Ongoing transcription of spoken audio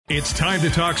It's time to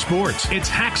talk sports. It's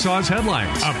Hacksaw's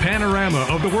Headlines, a panorama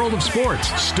of the world of sports,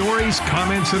 stories,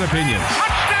 comments, and opinions.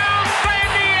 Touchdown,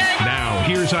 San Diego! Now,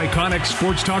 here's iconic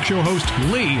sports talk show host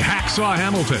Lee Hacksaw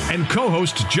Hamilton and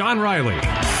co-host John Riley.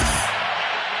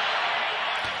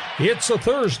 It's a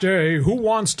Thursday. Who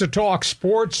wants to talk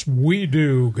sports? We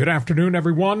do. Good afternoon,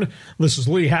 everyone. This is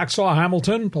Lee Hacksaw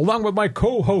Hamilton, along with my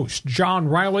co-host, John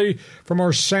Riley, from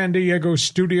our San Diego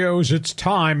studios. It's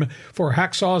time for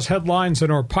Hacksaw's Headlines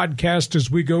and our podcast as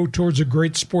we go towards a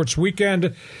great sports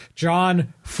weekend.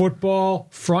 John, football,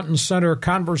 front and center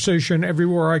conversation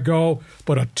everywhere I go,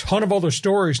 but a ton of other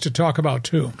stories to talk about,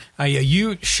 too.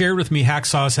 You shared with me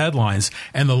Hacksaw's Headlines,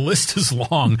 and the list is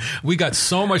long. We got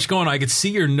so much going. I could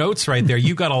see your notes right there.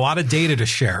 You've got a lot of data to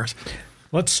share.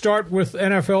 Let's start with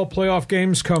NFL playoff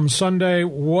games come Sunday.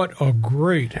 What a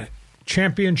great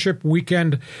championship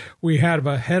weekend we had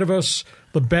ahead of us.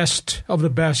 The best of the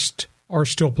best are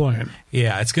still playing.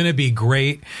 Yeah, it's going to be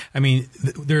great. I mean,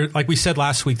 like we said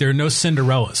last week, there are no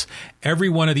Cinderellas. Every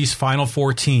one of these Final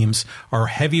Four teams are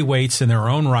heavyweights in their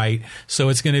own right, so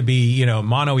it's going to be,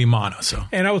 mano y mano. So.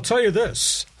 And I will tell you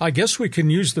this, I guess we can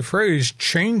use the phrase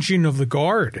changing of the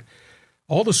guard.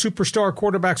 All the superstar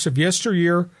quarterbacks of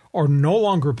yesteryear are no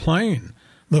longer playing.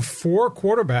 The four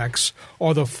quarterbacks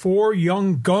are the four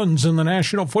young guns in the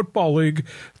National Football League.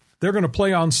 They're going to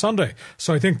play on Sunday.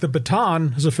 So I think the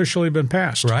baton has officially been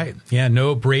passed. Right. Yeah,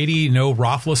 no Brady, no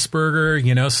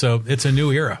Roethlisberger, so it's a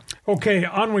new era. Okay,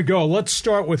 on we go. Let's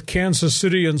start with Kansas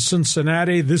City and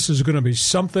Cincinnati. This is going to be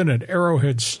something at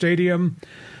Arrowhead Stadium.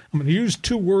 I'm going to use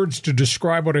two words to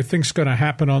describe what I think is going to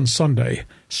happen on Sunday.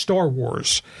 Star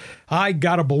Wars. I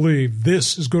got to believe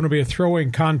this is going to be a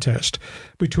throwing contest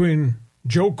between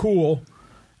Joe Cool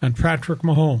and Patrick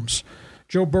Mahomes.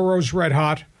 Joe Burrow's red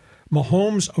hot.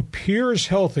 Mahomes appears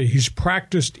healthy. He's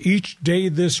practiced each day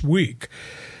this week.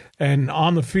 And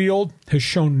on the field, has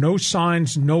shown no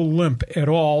signs, no limp at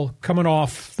all, coming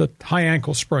off the high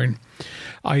ankle sprain.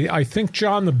 I think,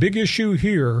 John, the big issue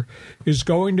here is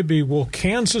going to be, will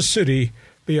Kansas City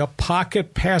be a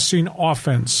pocket passing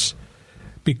offense?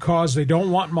 Because they don't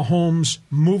want Mahomes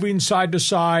moving side to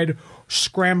side,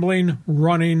 scrambling,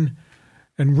 running,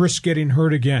 and risk getting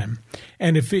hurt again.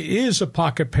 And if it is a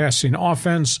pocket passing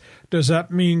offense, does that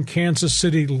mean Kansas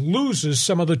City loses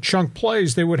some of the chunk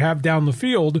plays they would have down the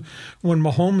field when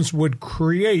Mahomes would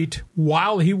create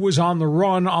while he was on the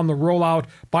run, on the rollout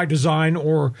by design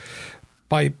or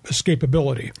by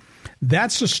escapability?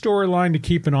 That's a storyline to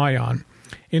keep an eye on.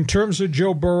 In terms of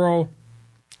Joe Burrow,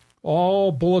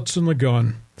 all bullets in the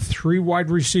gun. 3 wide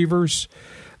receivers.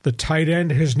 The tight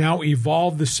end has now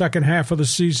evolved the second half of the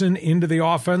season into the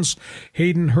offense.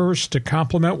 Hayden Hurst to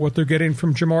complement what they're getting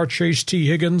from Jamar Chase, T.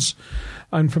 Higgins,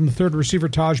 and from the third receiver,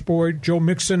 Taj Boyd. Joe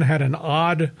Mixon had an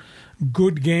odd,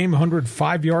 good game,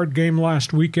 105-yard game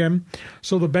last weekend.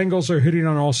 So the Bengals are hitting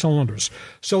on all cylinders.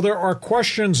 So there are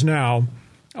questions now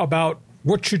about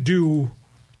what you do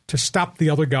to stop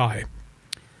the other guy.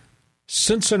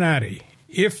 Cincinnati,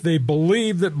 if they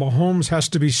believe that Mahomes has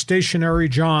to be stationary,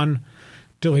 John,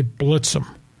 do they blitz him?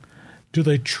 Do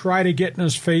they try to get in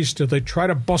his face? Do they try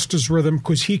to bust his rhythm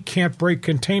because he can't break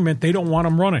containment? They don't want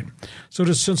him running. So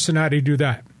does Cincinnati do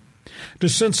that?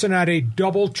 Does Cincinnati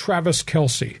double Travis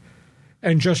Kelce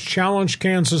and just challenge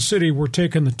Kansas City? We're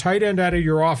taking the tight end out of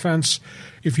your offense.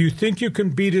 If you think you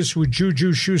can beat us with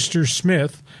Juju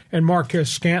Schuster-Smith and Marquez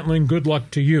Scantling, good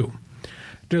luck to you.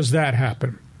 Does that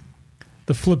happen?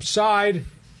 The flip side,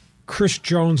 Chris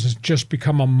Jones has just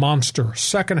become a monster.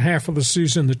 Second half of the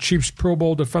season, the Chiefs' Pro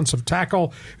Bowl defensive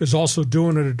tackle is also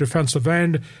doing it at defensive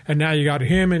end, and now you got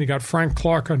him and you got Frank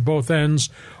Clark on both ends.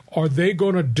 Are they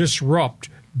going to disrupt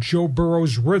Joe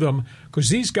Burrow's rhythm? Because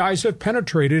these guys have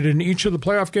penetrated in each of the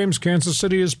playoff games Kansas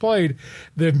City has played.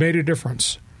 They've made a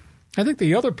difference. I think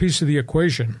the other piece of the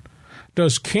equation,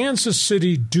 does Kansas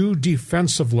City do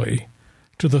defensively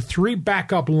to the 3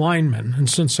 backup linemen in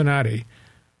Cincinnati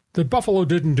that Buffalo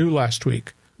didn't do last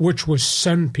week, which was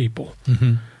send people,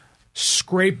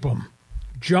 scrape them,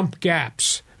 jump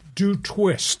gaps, do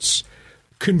twists,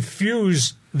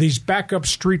 confuse these backup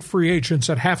street free agents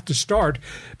that have to start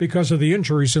because of the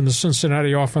injuries in the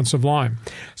Cincinnati offensive line.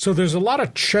 So there's a lot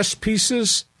of chess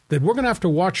pieces that we're going to have to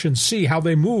watch and see how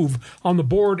they move on the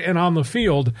board and on the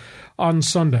field on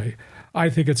Sunday. I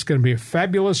think it's going to be a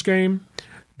fabulous game.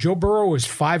 Joe Burrow is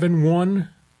 5-1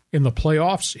 in the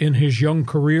playoffs in his young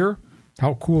career.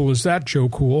 How cool is that, Joe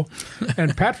Cool?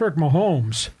 And Patrick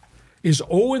Mahomes is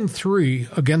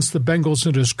 0-3 against the Bengals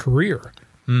in his career.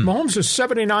 Mahomes is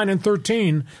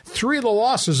 79-13. 3 of the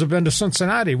losses have been to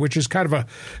Cincinnati, which is kind of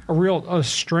a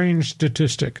strange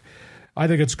statistic. I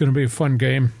think it's going to be a fun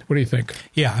game. What do you think?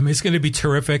 Yeah, I mean, it's going to be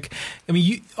terrific. I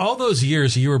mean, all those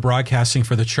years you were broadcasting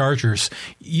for the Chargers,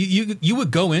 you would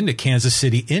go into Kansas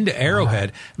City, into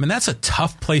Arrowhead. I mean, that's a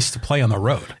tough place to play on the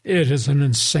road. It is an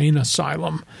insane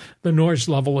asylum. The noise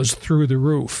level is through the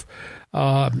roof.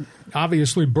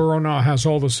 Obviously, Burrow now has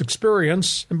all this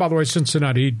experience. And by the way,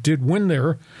 Cincinnati did win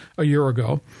there a year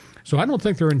ago. So I don't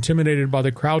think they're intimidated by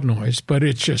the crowd noise, but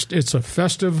it's a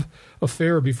festive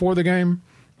affair before the game.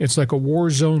 It's like a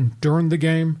war zone during the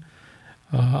game.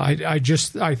 I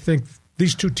think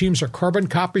these two teams are carbon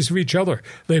copies of each other.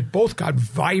 They've both got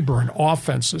vibrant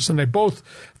offenses, and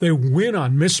they win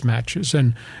on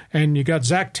mismatches. And you got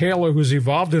Zach Taylor, who's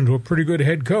evolved into a pretty good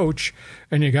head coach,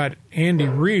 and you got Andy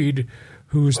Reid,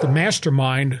 who's the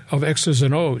mastermind of X's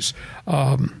and O's.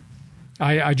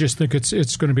 I just think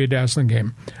it's going to be a dazzling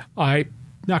game.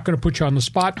 Not going to put you on the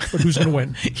spot, but who's going to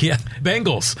win? Yeah,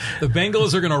 Bengals. The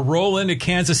Bengals are going to roll into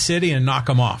Kansas City and knock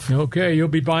them off. Okay, you'll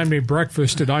be buying me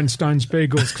breakfast at Einstein's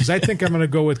Bagels because I think I'm going to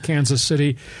go with Kansas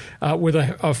City with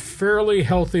a fairly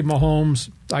healthy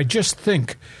Mahomes. I just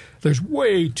think there's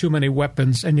way too many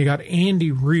weapons, and you got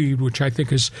Andy Reid, which I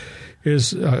think is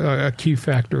a key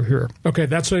factor here. Okay,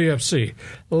 that's AFC.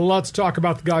 Let's talk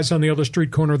about the guys on the other street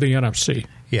corner of the NFC.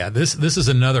 Yeah, this is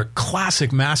another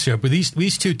classic matchup. With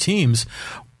these two teams,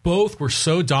 both were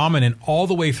so dominant all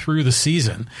the way through the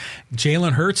season.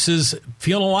 Jalen Hurts is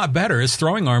feeling a lot better. His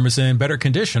throwing arm is in better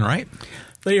condition, right?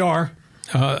 They are.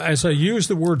 As I use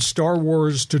the word Star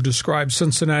Wars to describe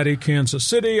Cincinnati, Kansas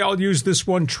City, I'll use this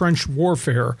one, trench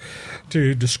warfare,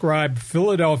 to describe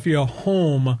Philadelphia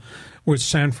home with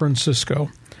San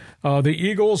Francisco. The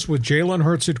Eagles, with Jalen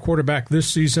Hurts at quarterback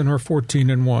this season, are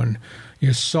 14-1.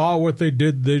 You saw what they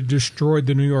did. They destroyed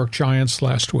the New York Giants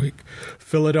last week.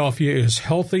 Philadelphia is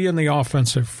healthy in the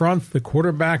offensive front. The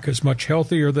quarterback is much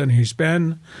healthier than he's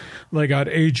been. They got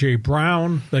A.J.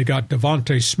 Brown. They got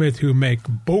Devontae Smith, who make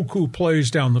beaucoup plays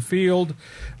down the field.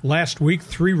 Last week,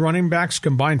 3 running backs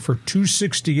combined for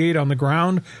 268 on the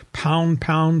ground. Pound,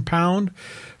 pound, pound.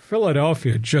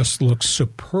 Philadelphia just looks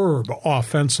superb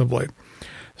offensively.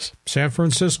 San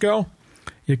Francisco,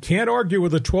 you can't argue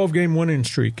with a 12-game winning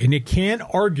streak, and you can't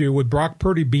argue with Brock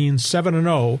Purdy being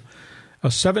 7-0, a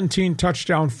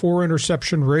 17-touchdown,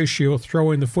 4-interception ratio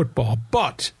throwing the football.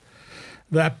 But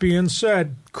that being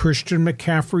said, Christian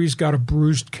McCaffrey's got a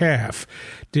bruised calf.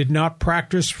 Did not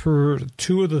practice for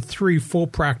 2 of the 3 full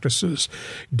practices.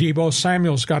 Deebo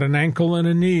Samuel's got an ankle and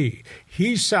a knee.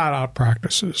 He sat out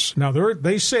practices. Now,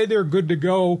 they say they're good to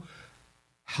go.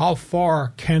 How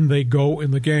far can they go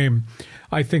in the game?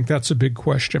 I think that's a big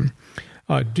question.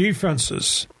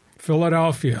 Defenses,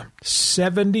 Philadelphia,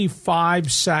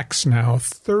 75 sacks now,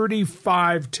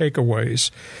 35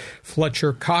 takeaways.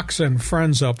 Fletcher Cox and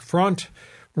friends up front,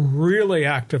 really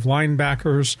active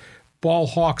linebackers, ball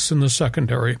hawks in the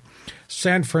secondary.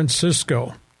 San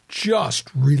Francisco, just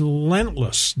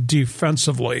relentless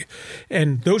defensively.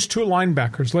 And those 2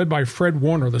 linebackers, led by Fred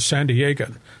Warner, the San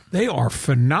Diegan, they are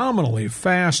phenomenally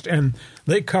fast, and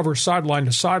they cover sideline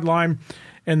to sideline.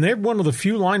 And they're one of the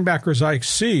few linebackers I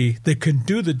see that can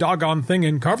do the doggone thing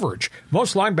in coverage.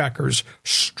 Most linebackers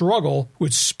struggle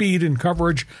with speed and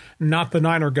coverage, not the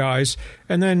Niner guys.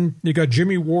 And then you got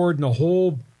Jimmy Ward and a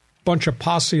whole bunch of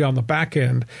posse on the back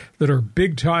end that are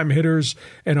big-time hitters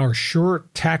and are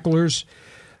short tacklers.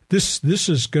 This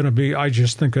is going to be, I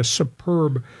just think, a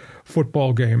superb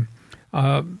football game.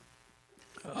 I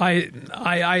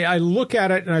look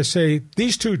at it and I say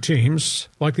these two teams,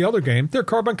 like the other game, they're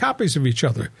carbon copies of each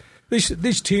other.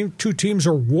 These two teams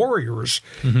are warriors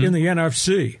in the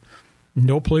NFC.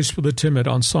 No place for the timid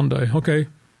on Sunday. Okay.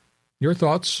 Your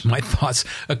thoughts? My thoughts.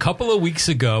 A couple of weeks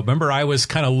ago, remember I was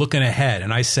kind of looking ahead,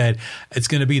 and I said it's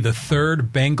going to be the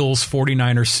 3rd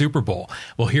Bengals-49ers Super Bowl.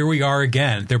 Well, here we are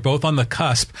again. They're both on the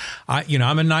cusp.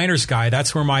 I'm a Niners guy.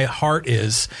 That's where my heart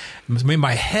is. I mean,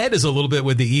 my head is a little bit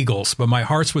with the Eagles, but my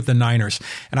heart's with the Niners.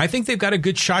 And I think they've got a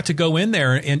good shot to go in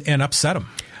there and upset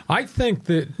them. I think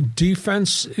that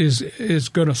defense is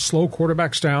going to slow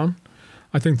quarterbacks down.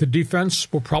 I think the defense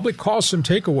will probably cause some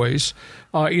takeaways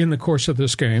in the course of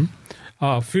this game.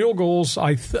 Field goals,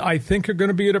 I think, are going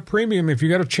to be at a premium. If you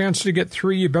got a chance to get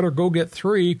 3, you better go get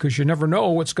 3 because you never know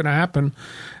what's going to happen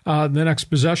the next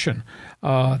possession.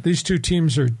 These two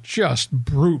teams are just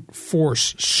brute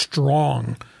force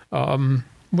strong.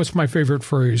 What's my favorite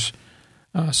phrase?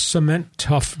 Cement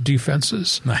tough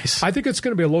defenses. Nice. I think it's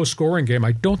going to be a low-scoring game.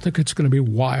 I don't think it's going to be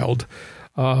wild.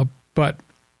 But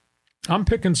I'm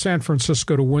picking San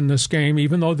Francisco to win this game,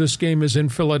 even though this game is in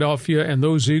Philadelphia and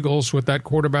those Eagles with that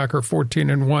quarterback are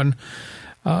 14-1.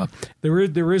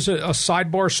 There is a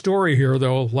sidebar story here,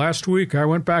 though. Last week, I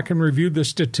went back and reviewed the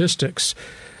statistics.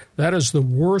 That is the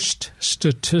worst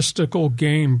statistical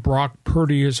game Brock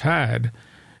Purdy has had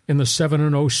in the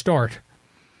 7-0 start.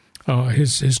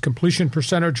 His completion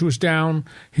percentage was down.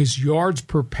 His yards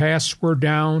per pass were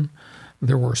down.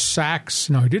 There were sacks.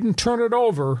 Now, he didn't turn it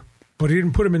over, but he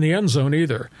didn't put him in the end zone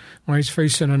either. Well, he's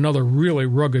facing another really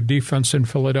rugged defense in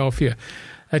Philadelphia.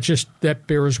 That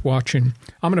bears watching.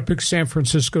 I'm going to pick San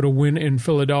Francisco to win in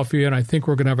Philadelphia, and I think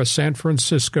we're going to have a San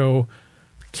Francisco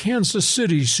Kansas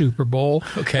City Super Bowl.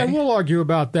 Okay. And we'll argue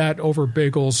about that over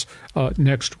bagels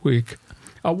next week.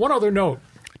 One other note,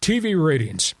 TV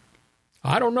ratings.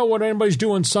 I don't know what anybody's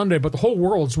doing Sunday, but the whole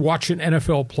world's watching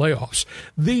NFL playoffs.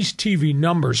 These TV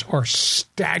numbers are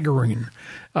staggering,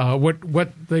 what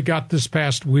they got this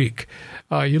past week.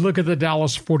 You look at the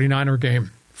Dallas 49er game,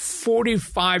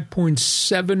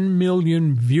 45.7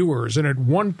 million viewers. And at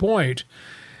one point,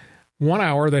 1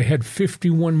 hour, they had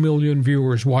 51 million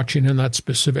viewers watching in that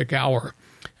specific hour.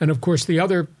 And, of course, the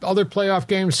other playoff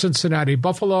games,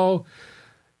 Cincinnati-Buffalo,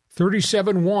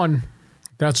 37-1.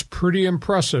 That's pretty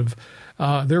impressive.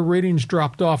 Their ratings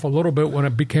dropped off a little bit when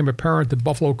it became apparent that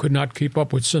Buffalo could not keep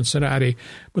up with Cincinnati.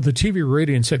 But the TV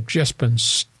ratings have just been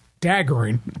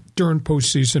staggering during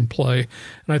postseason play.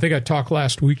 And I think I talked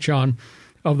last week, John,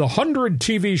 of the 100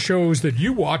 TV shows that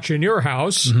you watch in your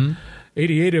house,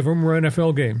 88 of them were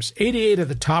NFL games. 88 of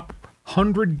the top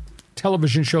 100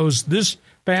 television shows this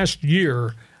past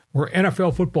year were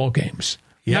NFL football games.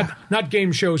 Yeah. Not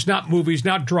game shows, not movies,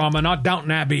 not drama, not Downton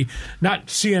Abbey, not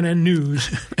CNN News.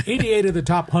 88 of the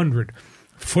top 100.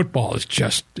 Football is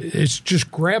just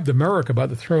grabbed America by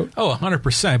the throat. Oh,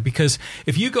 100%. Because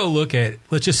if you go look at,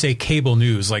 let's just say, cable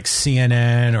news like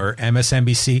CNN or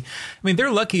MSNBC, I mean,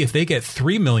 they're lucky if they get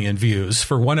 3 million views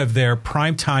for one of their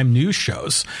primetime news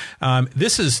shows.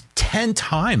 This is 10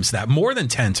 times that, more than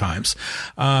 10 times.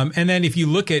 And then if you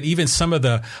look at even some of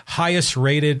the highest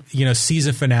rated,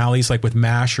 season finales, like with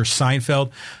MASH or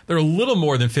Seinfeld, they're a little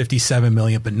more than 57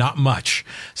 million, but not much.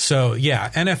 So,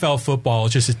 yeah, NFL football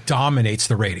just dominates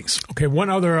the ratings. Okay, one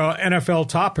other NFL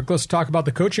topic. Let's talk about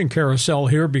the coaching carousel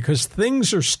here, because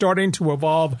things are starting to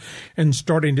evolve and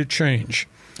starting to change.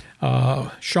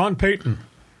 Sean Payton,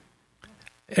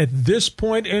 at this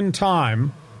point in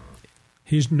time,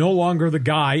 he's no longer the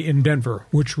guy in Denver,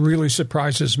 which really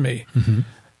surprises me. Mm-hmm.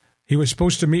 He was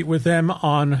supposed to meet with them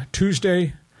on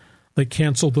Tuesday. They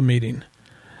canceled the meeting.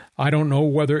 I don't know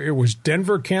whether it was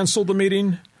Denver canceled the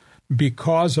meeting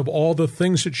because of all the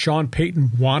things that Sean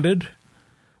Payton wanted,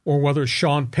 or whether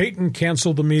Sean Payton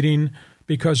canceled the meeting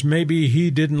because maybe he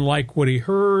didn't like what he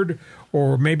heard,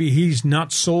 or maybe he's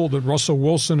not sold that Russell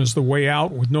Wilson is the way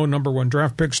out with no number 1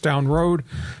 draft picks down road.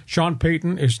 Sean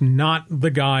Payton is not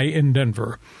the guy in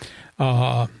Denver.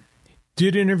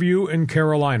 Did interview in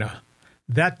Carolina.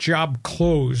 That job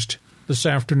closed this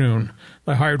afternoon.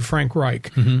 They hired Frank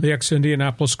Reich, the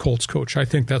ex-Indianapolis Colts coach. I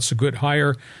think that's a good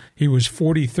hire. He was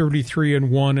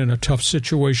 40-33-1 in a tough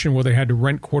situation where they had to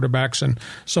rent quarterbacks, and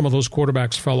some of those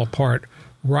quarterbacks fell apart.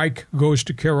 Reich goes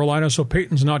to Carolina, so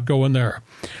Peyton's not going there.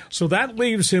 So that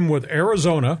leaves him with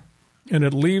Arizona, and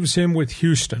it leaves him with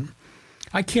Houston.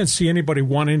 I can't see anybody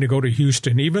wanting to go to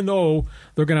Houston, even though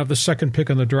they're going to have the second pick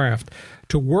in the draft,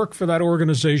 to work for that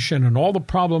organization and all the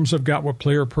problems they've got with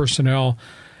player personnel.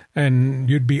 And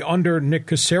you'd be under Nick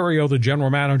Caserio, the general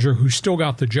manager, who still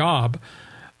got the job.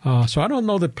 So I don't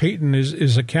know that Peyton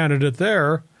is a candidate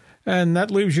there. And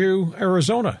that leaves you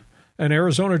Arizona. And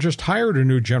Arizona just hired a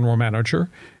new general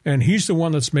manager, and he's the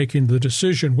one that's making the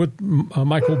decision with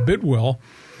Michael Bidwell.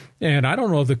 And I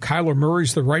don't know that Kyler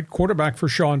Murray's the right quarterback for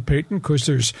Sean Payton, because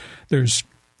is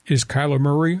Kyler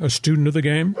Murray a student of the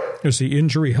game? Is the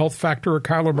injury health factor of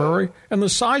Kyler Murray and the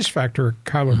size factor of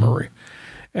Kyler Murray?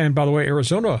 And by the way,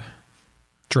 Arizona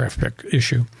draft pick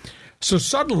issue. So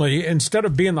suddenly, instead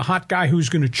of being the hot guy who's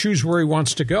going to choose where he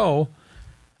wants to go,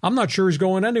 I'm not sure he's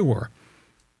going anywhere.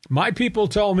 My people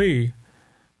tell me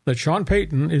that Sean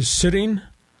Payton is sitting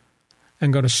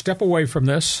and going to step away from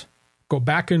this, go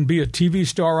back and be a TV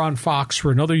star on Fox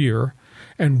for another year,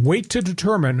 and wait to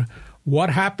determine what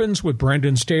happens with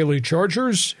Brandon Staley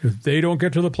Chargers. If they don't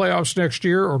get to the playoffs next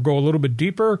year or go a little bit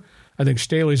deeper, I think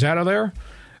Staley's out of there.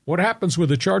 What happens with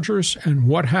the Chargers, and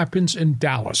what happens in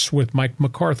Dallas with Mike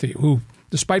McCarthy, who,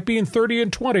 despite being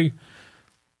 30-20,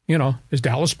 is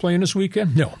Dallas playing this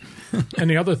weekend? No. And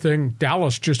the other thing,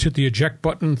 Dallas just hit the eject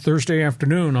button Thursday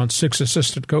afternoon on 6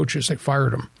 assistant coaches. They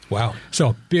fired them. Wow.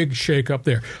 So big shake up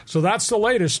there. So that's the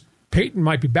latest. Peyton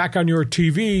might be back on your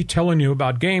TV telling you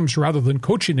about games rather than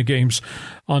coaching the games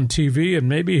on TV, and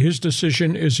maybe his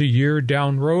decision is a year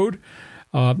down road.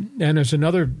 And there's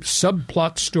another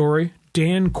subplot story,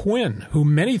 Dan Quinn, who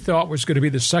many thought was going to be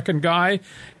the second guy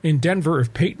in Denver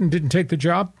if Peyton didn't take the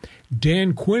job.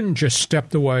 Dan Quinn just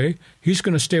stepped away. He's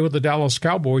going to stay with the Dallas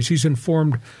Cowboys. He's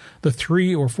informed the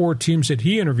 3 or 4 teams that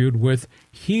he interviewed with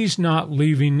he's not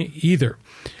leaving either.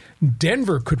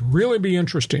 Denver could really be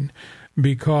interesting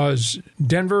because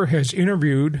Denver has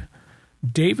interviewed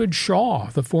David Shaw,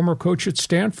 the former coach at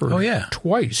Stanford,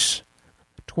 twice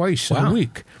a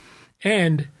week.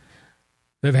 And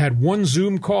they've had one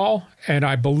Zoom call, and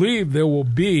I believe there will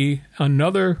be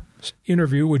another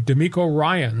interview with D'Amico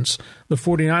Ryans, the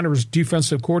 49ers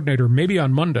defensive coordinator, maybe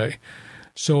on Monday.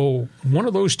 So one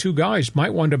of those two guys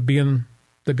might wind up being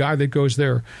the guy that goes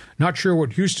there. Not sure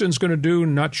what Houston's going to do,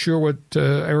 not sure what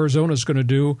Arizona's going to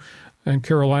do, and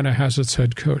Carolina has its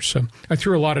head coach. So I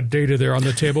threw a lot of data there on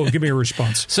the table. Give me a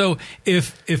response. So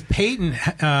if Peyton,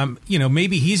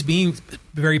 maybe he's being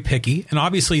very picky, and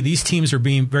obviously these teams are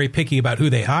being very picky about who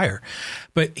they hire,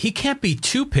 but he can't be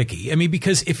too picky. I mean,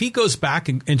 because if he goes back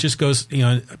and just goes,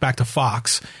 back to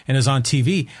Fox and is on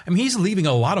TV, I mean, he's leaving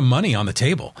a lot of money on the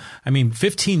table. I mean,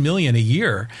 $15 million a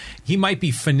year. He might be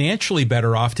financially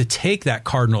better off to take that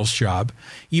Cardinals job,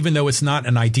 even though it's not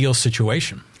an ideal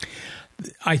situation.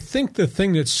 I think the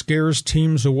thing that scares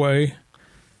teams away,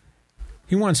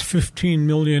 he wants $15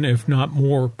 million, if not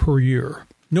more, per year.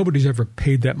 Nobody's ever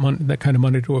paid that kind of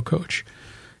money to a coach.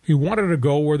 He wanted to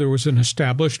go where there was an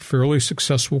established, fairly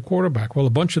successful quarterback. Well, a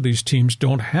bunch of these teams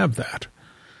don't have that.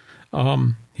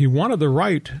 He wanted the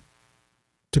right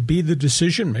to be the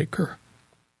decision maker,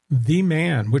 the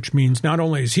man, which means not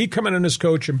only is he coming in as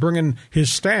coach and bringing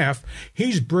his staff,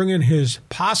 he's bringing his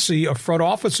posse of front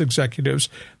office executives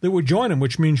that would join him,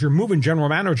 which means you're moving general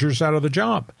managers out of the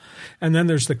job. And then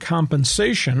there's the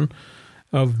compensation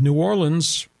of New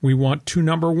Orleans. We want 2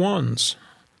 number ones.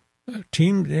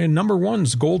 Team and number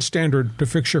one's gold standard to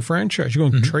fix your franchise. You're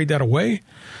going to trade that away?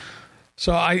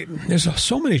 So there's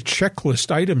so many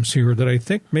checklist items here that I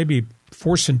think maybe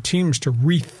forcing teams to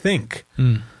rethink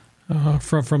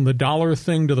from the dollar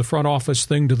thing to the front office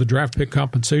thing to the draft pick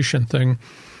compensation thing.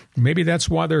 Maybe that's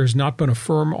why there has not been a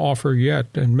firm offer yet.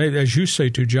 And maybe, as you say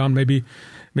too, John, maybe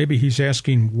he's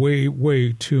asking way,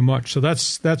 way too much. So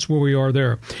that's where we are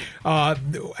there.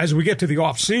 As we get to the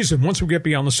offseason, once we get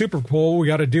beyond the Super Bowl, we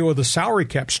got to deal with the salary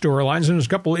cap storylines. And there's a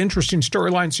couple of interesting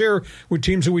storylines here with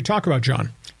teams that we talk about,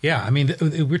 John. Yeah, I mean,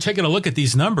 we're taking a look at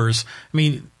these numbers. I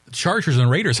mean, Chargers and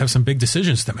Raiders have some big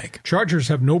decisions to make. Chargers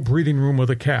have no breathing room with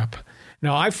a cap.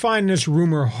 Now, I find this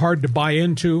rumor hard to buy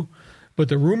into, but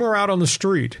the rumor out on the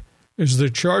street is the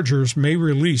Chargers may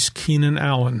release Keenan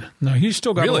Allen. Now, he's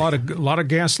still got a lot of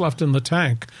gas left in the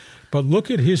tank, but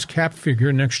look at his cap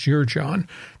figure next year, John.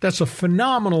 That's a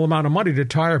phenomenal amount of money to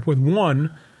tie up with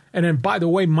one. And then, by the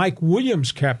way, Mike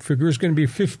Williams' cap figure is going to be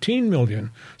 $15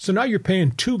 million. So now you're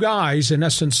paying 2 guys, in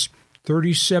essence,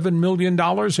 $37 million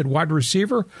at wide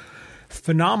receiver.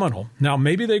 Phenomenal. Now,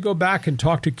 maybe they go back and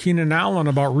talk to Keenan Allen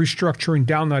about restructuring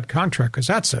down that contract, because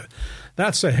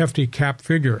that's a hefty cap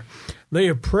figure. They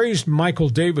have praised Michael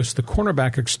Davis, the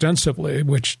cornerback, extensively,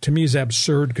 which to me is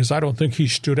absurd because I don't think he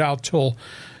stood out till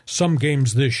some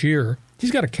games this year.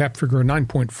 He's got a cap figure of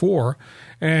 9.4,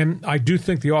 and I do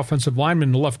think the offensive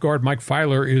lineman, the left guard, Mike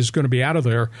Filer, is going to be out of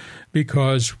there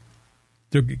because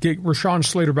they get Rashawn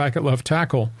Slater back at left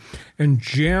tackle, and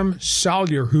Jam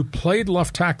Salyer, who played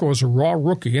left tackle as a raw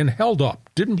rookie and held up,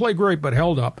 didn't play great but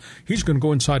held up, he's going to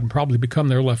go inside and probably become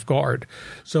their left guard.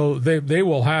 So they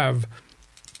will have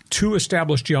 2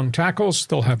 established young tackles.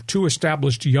 They'll have 2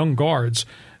 established young guards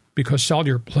because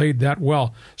Salyer played that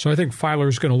well. So I think Filer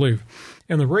is going to leave.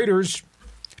 And the Raiders,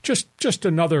 just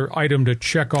another item to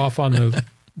check off on the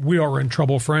we are in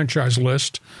trouble franchise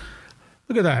list.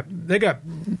 Look at that. They got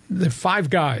the 5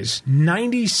 guys,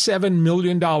 $97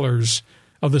 million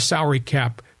of the salary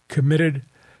cap committed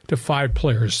to 5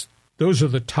 players. Those are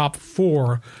the top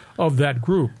 4 of that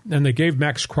group. And they gave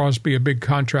Max Crosby a big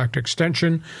contract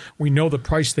extension. We know the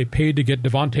price they paid to get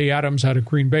Devontae Adams out of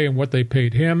Green Bay and what they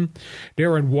paid him.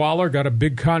 Darren Waller got a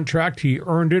big contract. He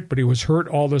earned it, but he was hurt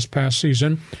all this past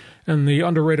season. And the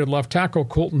underrated left tackle,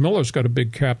 Colton Miller's got a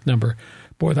big cap number.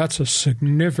 Boy, that's a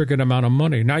significant amount of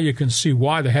money. Now you can see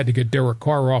why they had to get Derek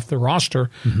Carr off the roster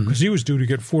because he was due to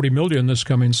get $40 million this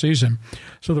coming season.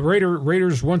 So the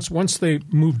Raiders, once they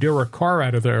move Derek Carr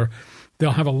out of there,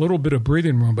 they'll have a little bit of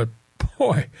breathing room. But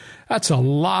boy, that's a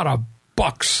lot of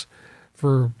bucks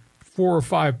for 4 or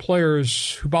 5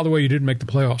 players who, by the way, you didn't make the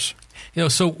playoffs.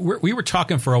 So we were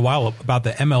talking for a while about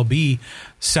the MLB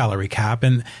salary cap,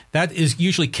 and that is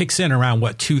usually kicks in around,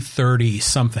 what, 230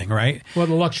 something, right?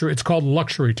 Well, it's called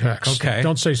luxury tax. Okay.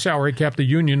 Don't say salary cap. The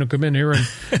union will come in here and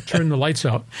turn the lights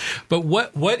out. But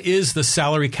what is the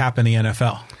salary cap in the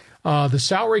NFL? The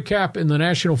salary cap in the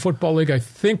National Football League, I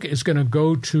think, is going to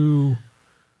go to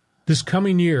this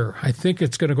coming year. I think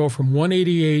it's going to go from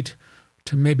 188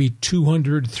 to maybe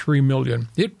 203 million.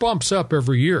 It bumps up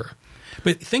every year.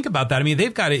 But think about that. I mean,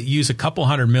 they've got to use a couple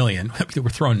 $100 million. We're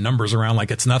throwing numbers around like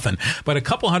it's nothing, but a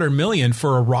couple $100 million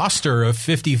for a roster of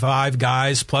 55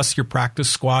 guys plus your practice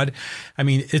squad. I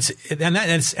mean,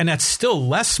 that's still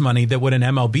less money than what an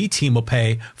MLB team will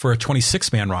pay for a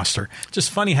 26-man roster. Just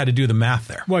funny how to do the math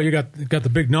there. Well, you got the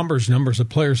big numbers of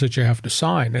players that you have to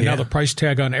sign, and now the price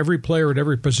tag on every player at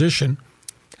every position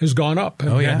has gone up.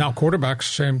 And now quarterbacks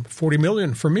saying $40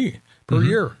 million for me per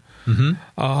year.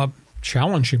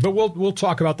 Challenging, but we'll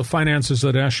talk about the finances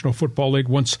of the National Football League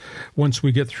once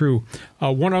we get through.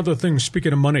 One other thing,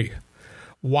 speaking of money,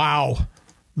 wow,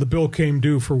 the bill came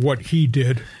due for what he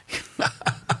did.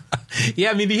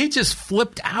 Yeah, I mean, he just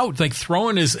flipped out, like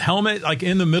throwing his helmet like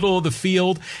in the middle of the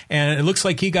field, and it looks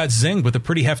like he got zinged with a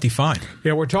pretty hefty fine.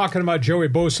 Yeah, we're talking about Joey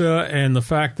Bosa and the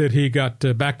fact that he got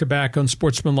back-to-back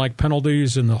unsportsmanlike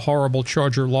penalties in the horrible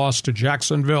Charger loss to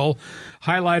Jacksonville,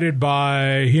 highlighted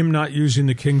by him not using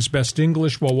the King's best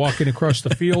English while walking across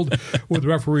the field with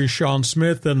referee Sean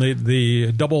Smith and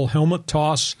the double helmet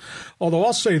toss. Although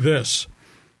I'll say this,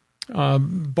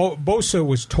 Bosa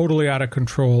was totally out of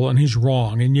control, and he's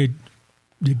wrong, and you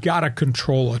got to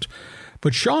control it.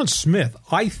 But Sean Smith,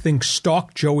 I think,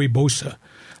 stalked Joey Bosa.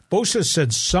 Bosa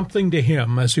said something to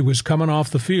him as he was coming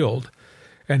off the field,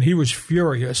 and he was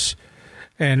furious.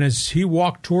 And as he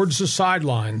walked towards the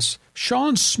sidelines,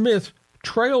 Sean Smith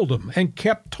trailed him and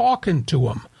kept talking to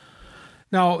him.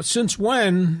 Now, since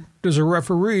when does a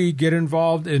referee get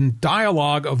involved in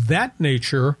dialogue of that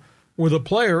nature with a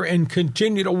player and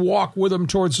continue to walk with him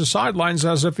towards the sidelines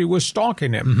as if he was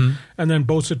stalking him? And then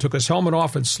Bosa took his helmet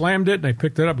off and slammed it, and they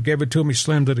picked it up and gave it to him. He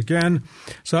slammed it again.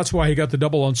 So that's why he got the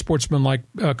double unsportsmanlike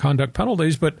conduct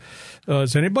penalties. But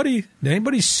does anybody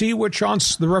see what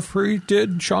the referee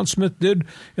did, Sean Smith did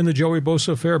in the Joey Bosa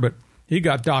affair? But he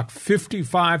got docked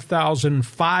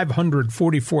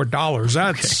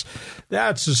 $55,544.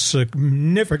 That's a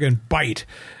significant bite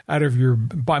out of your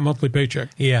bi-monthly paycheck.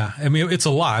 Yeah, I mean, it's a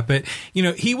lot, but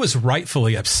he was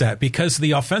rightfully upset because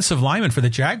the offensive lineman for the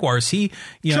Jaguars, he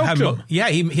choked him.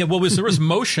 There was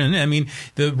motion. I mean,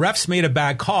 the refs made a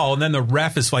bad call, and then the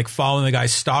ref is like following the guy,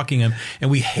 stalking him,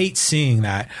 and we hate seeing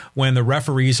that when the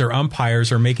referees or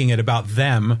umpires are making it about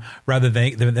them rather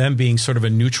than them being sort of a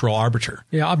neutral arbiter.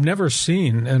 Yeah, I've never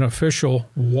seen an official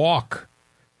walk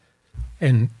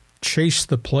and chase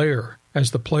the player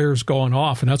as the player's going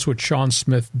off, and that's what Sean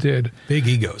Smith did. Big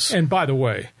egos. And by the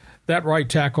way, that right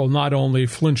tackle not only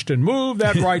flinched and moved,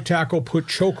 that right tackle put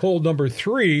chokehold number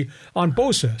 3 on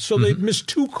Bosa. So they missed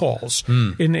 2 calls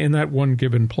in that one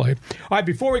given play. All right,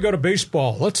 before we go to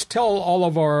baseball, let's tell all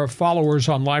of our followers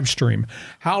on live stream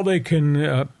how they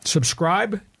can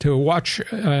subscribe to watch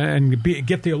and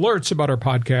get the alerts about our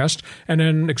podcast, and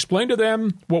then explain to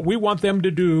them what we want them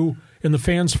to do in the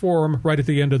Fans Forum right at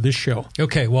the end of this show.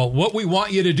 Okay, well, what we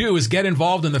want you to do is get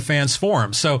involved in the Fans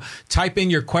Forum. So type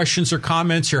in your questions or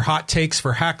comments, your hot takes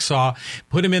for Hacksaw,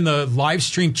 put them in the live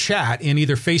stream chat in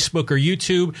either Facebook or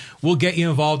YouTube. We'll get you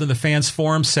involved in the Fans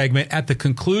Forum segment at the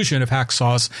conclusion of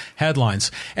Hacksaw's headlines.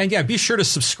 And yeah, be sure to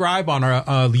subscribe on our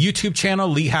YouTube channel,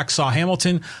 Lee Hacksaw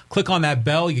Hamilton. Click on that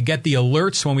bell. You get the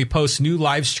alerts when we post new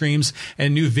live streams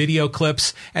and new video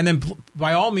clips. And then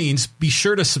by all means, be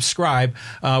sure to subscribe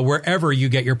wherever you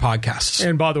get your podcasts.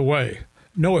 And by the way,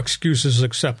 no excuses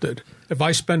accepted. If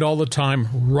I spend all the time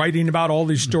writing about all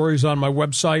these stories on my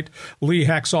website,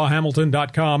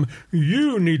 LeeHacksawHamilton.com,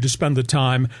 you need to spend the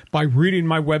time by reading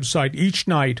my website each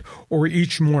night or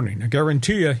each morning. I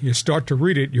guarantee you start to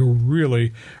read it, you'll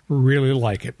really, really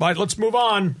like it. All right, let's move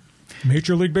on.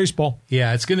 Major League Baseball.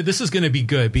 Yeah, this is going to be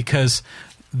good because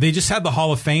they just had the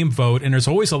Hall of Fame vote, and there's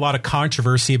always a lot of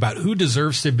controversy about who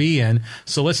deserves to be in.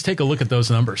 So let's take a look at those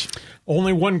numbers.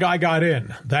 Only one guy got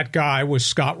in. That guy was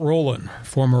Scott Rowland,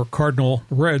 former Cardinal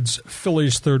Reds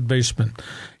Phillies third baseman.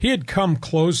 He had come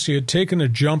close. He had taken a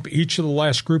jump each of the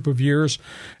last group of years,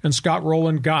 and Scott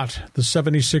Rowland got the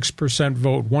 76%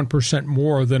 vote, 1%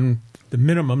 more than the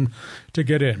minimum to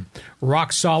get in.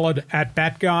 Rock solid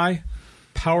at-bat guy,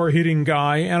 power-hitting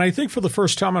guy, and I think for the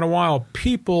first time in a while,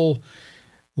 people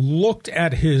looked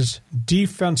at his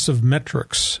defensive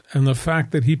metrics and the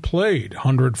fact that he played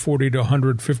 140 to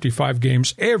 155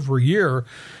 games every year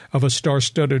of a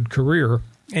star-studded career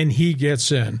and he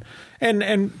gets in.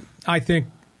 And I think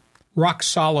rock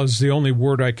solid is the only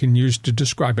word I can use to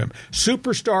describe him.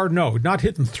 Superstar, no, not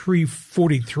hitting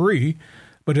 343,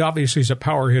 but obviously he's a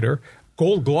power hitter.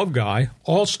 Gold Glove guy,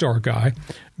 all-star guy,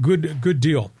 good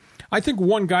deal. I think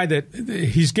one guy that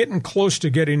he's getting close to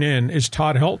getting in is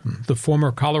Todd Helton, the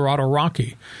former Colorado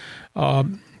Rocky.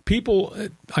 People,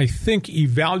 I think,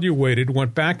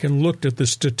 went back and looked at the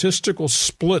statistical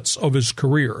splits of his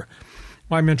career.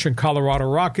 I mentioned Colorado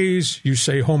Rockies, you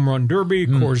say home run derby,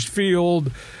 Coors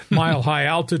Field, mile high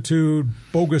altitude,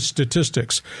 bogus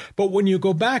statistics. But when you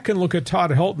go back and look at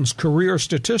Todd Helton's career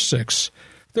statistics,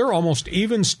 they're almost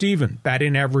even Steven.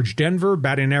 Batting average Denver,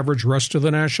 batting average rest of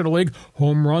the National League,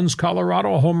 home runs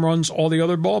Colorado, home runs all the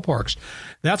other ballparks.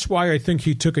 That's why I think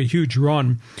he took a huge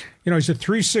run. You know, he's a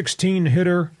 316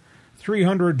 hitter,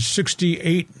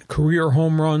 368 career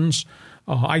home runs.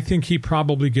 I think he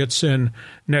probably gets in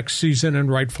next season,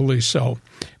 and rightfully so.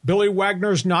 Billy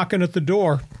Wagner's knocking at the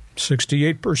door,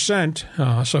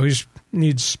 68%. So he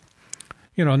needs,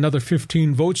 another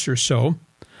 15 votes or so.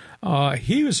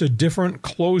 He is a different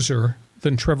closer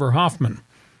than Trevor Hoffman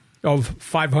of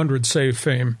 500 save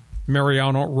fame,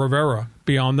 Mariano Rivera.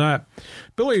 Beyond that,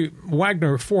 Billy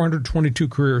Wagner, 422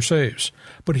 career saves,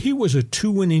 but he was a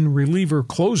 2-inning reliever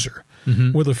closer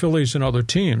with the Phillies and other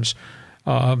teams.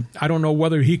 I don't know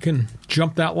whether he can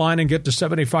jump that line and get to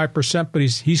 75%, but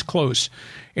he's close.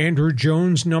 Andrew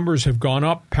Jones' numbers have gone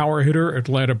up. Power hitter,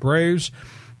 Atlanta Braves.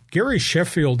 Gary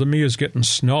Sheffield, to me, is getting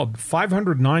snubbed.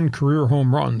 509 career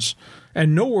home runs,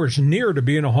 and nowhere near to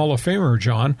being a Hall of Famer,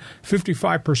 John.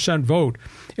 55% vote.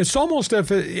 It's almost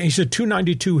as if he's a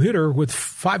 292 hitter with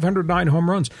 509 home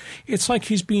runs. It's like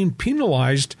he's being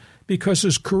penalized because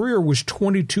his career was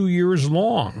 22 years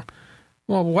long.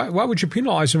 Well, why would you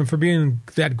penalize him for being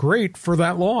that great for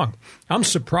that long? I'm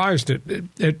surprised at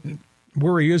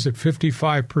where he is at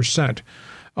 55%.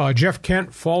 Jeff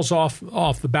Kent falls off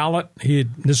the ballot.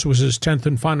 This was his 10th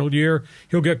and final year.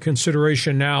 He'll get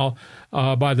consideration now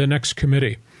by the next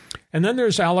committee. And then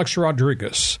there's Alex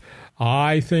Rodriguez.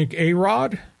 I think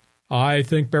A-Rod. I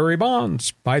think Barry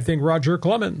Bonds. I think Roger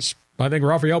Clemens. I think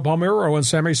Rafael Palmeiro and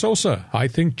Sammy Sosa. I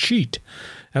think Cheat.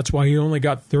 That's why he only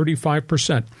got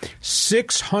 35%.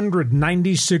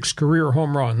 696 career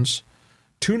home runs,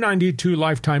 292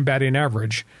 lifetime batting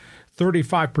average,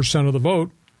 35% of the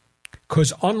vote.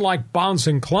 Because unlike Bonds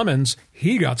and Clemens,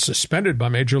 he got suspended by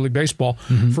Major League Baseball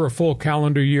for a full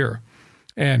calendar year.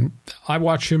 And I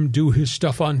watch him do his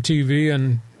stuff on TV,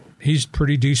 and he's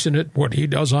pretty decent at what he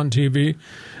does on TV.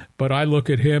 But I look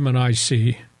at him and I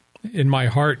see in my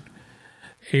heart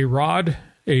a rod,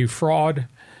 a fraud,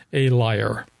 a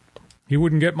liar. He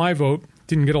wouldn't get my vote.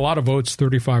 Didn't get a lot of votes,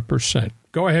 35%.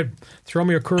 Go ahead. Throw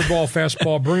me a curveball,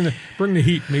 fastball. Bring the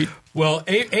heat, Meat. Well,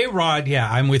 A-Rod, yeah,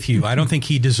 I'm with you. I don't think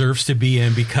he deserves to be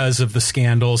in because of the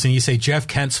scandals. And you say Jeff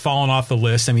Kent's fallen off the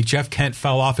list. I mean, Jeff Kent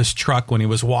fell off his truck when he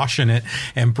was washing it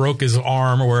and broke his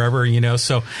arm or wherever,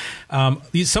 So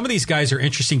some of these guys are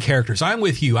interesting characters. I'm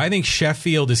with you. I think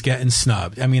Sheffield is getting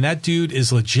snubbed. I mean, that dude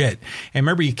is legit. And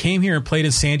remember, he came here and played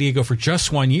in San Diego for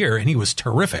just 1 year, and he was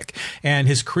terrific. And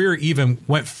his career even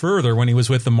went further when he was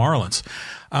with the Marlins.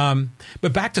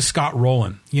 But back to Scott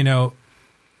Rowland,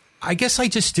 I guess I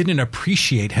just didn't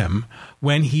appreciate him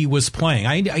when he was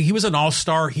playing. He was an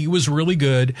all-star. He was really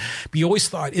good. But you always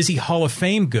thought, is he Hall of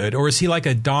Fame good? Or is he like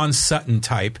a Don Sutton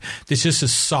type that's just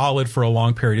as solid for a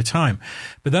long period of time?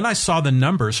 But then I saw the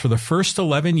numbers for the first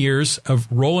 11 years of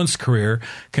Rowland's career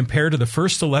compared to the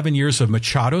first 11 years of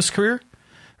Machado's career.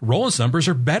 Rowland's numbers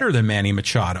are better than Manny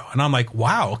Machado. And I'm like,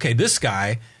 wow, okay, this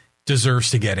guy deserves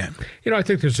to get in. I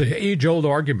think there's an age-old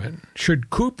argument.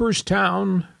 Should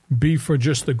Cooperstown be for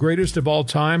just the greatest of all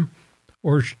time,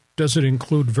 or does it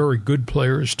include very good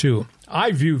players too?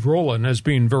 I view Rowland as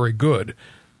being very good,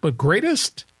 but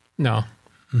greatest? No.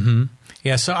 Mm-hmm.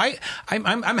 Yeah, so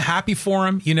I'm happy for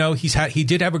him. He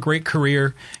did have a great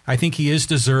career. I think he is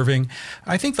deserving.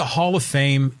 I think the Hall of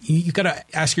Fame, you got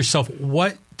to ask yourself,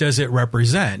 what does it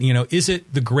represent? Is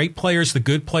it the great players, the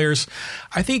good players?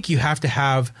 I think you have to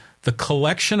have the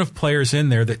collection of players in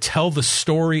there that tell the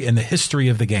story and the history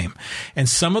of the game. And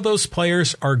some of those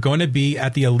players are going to be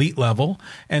at the elite level,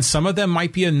 and some of them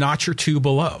might be a notch or two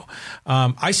below.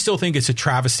 I still think it's a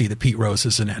travesty that Pete Rose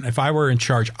isn't in. If I were in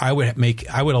charge, I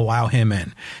would allow him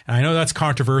in. And I know that's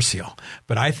controversial,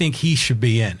 but I think he should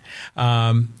be in.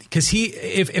 Because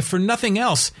if for nothing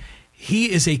else,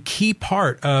 he is a key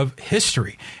part of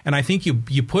history. And I think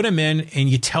you put him in and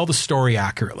you tell the story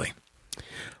accurately.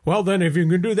 Well, then if you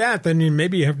can do that, then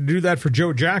maybe you have to do that for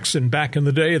Joe Jackson back in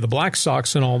the day of the Black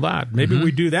Sox and all that. Maybe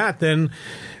we do that, then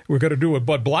we're going to do what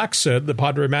Bud Black said, the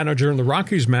Padre manager and the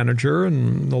Rockies manager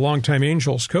and the longtime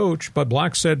Angels coach. Bud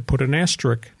Black said, put an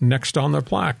asterisk next on their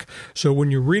plaque. So when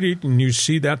you read it and you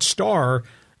see that star,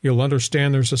 you'll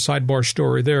understand there's a sidebar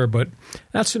story there. But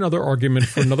that's another argument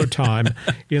for another time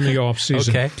in the offseason.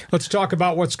 Okay. Let's talk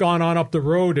about what's gone on up the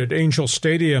road at Angel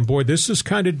Stadium. Boy, this is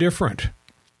kind of different.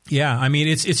 Yeah, I mean,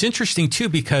 it's interesting, too,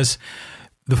 because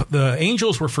the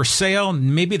Angels were for sale.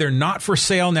 Maybe they're not for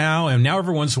sale now, and now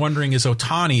everyone's wondering, is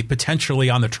Ohtani potentially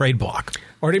on the trade block?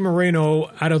 Artie Moreno,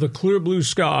 out of the clear blue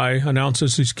sky,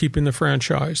 announces he's keeping the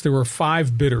franchise. There were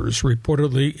 5 bidders,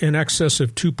 reportedly in excess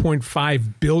of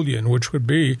 $2.5 billion, which would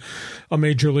be a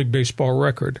Major League Baseball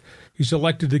record. He's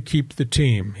elected to keep the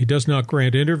team. He does not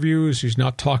grant interviews. He's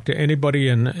not talked to anybody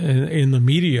in the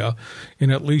media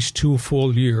in at least 2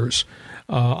 full years.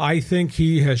 I think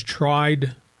he has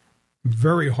tried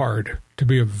very hard to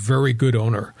be a very good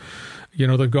owner. You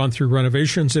know, they've gone through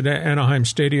renovations at Anaheim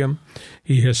Stadium.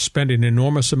 He has spent an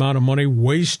enormous amount of money,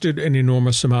 wasted an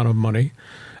enormous amount of money.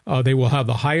 They will have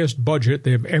the highest budget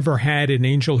they've ever had in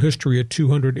Angel history at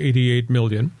 $288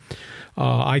 million.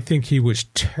 I think he was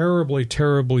terribly,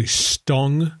 terribly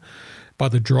stung by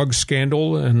the drug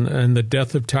scandal and the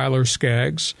death of Tyler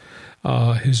Skaggs.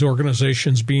 His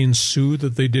organization's being sued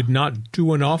that they did not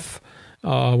do enough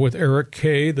with Eric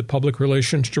Kay, the public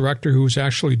relations director, who was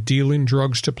actually dealing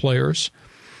drugs to players.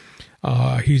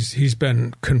 He's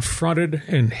been confronted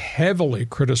and heavily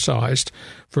criticized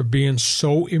for being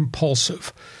so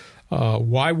impulsive.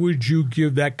 Why would you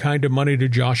give that kind of money to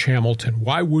Josh Hamilton?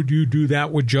 Why would you do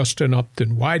that with Justin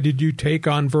Upton? Why did you take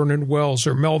on Vernon Wells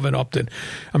or Melvin Upton?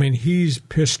 I mean, he's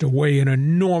pissed away an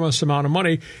enormous amount of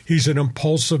money. He's an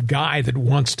impulsive guy that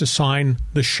wants to sign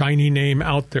the shiny name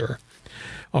out there.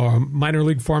 Minor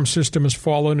league farm system has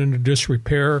fallen into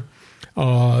disrepair.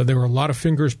 There were a lot of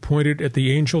fingers pointed at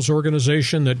the Angels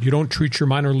organization that you don't treat your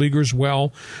minor leaguers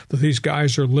well, that these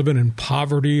guys are living in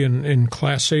poverty and in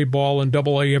Class A ball and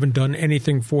Double A. You haven't done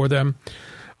anything for them.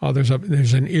 There's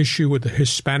an issue with the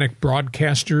Hispanic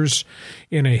broadcasters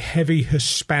in a heavy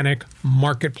Hispanic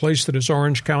marketplace that is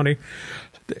Orange County,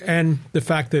 and the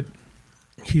fact that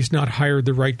he's not hired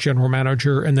the right general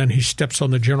manager, and then he steps on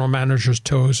the general manager's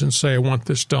toes and say, I want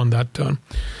this done, that done.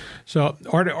 So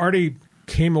Artie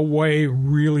came away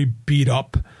really beat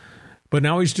up, but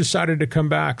now he's decided to come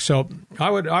back. So I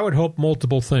would hope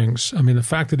multiple things. I mean, the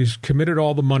fact that he's committed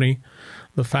all the money,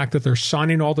 the fact that they're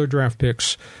signing all their draft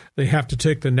picks, they have to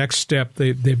take the next step.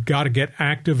 They've got to get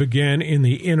active again in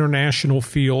the international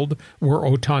field where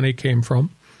Ohtani came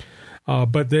from.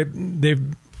 But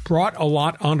they've brought a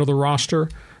lot onto the roster.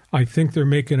 I think they're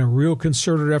making a real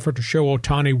concerted effort to show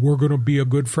Ohtani we're going to be a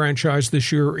good franchise this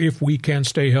year if we can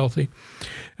stay healthy.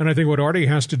 And I think what Artie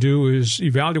has to do is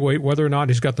evaluate whether or not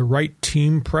he's got the right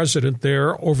team president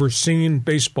there overseeing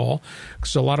baseball,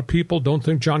 because a lot of people don't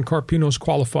think John Carpino's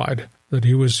qualified, that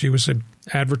he was an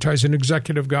advertising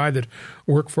executive guy that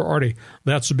worked for Artie.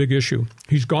 That's a big issue.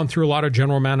 He's gone through a lot of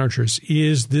general managers.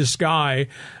 Is this guy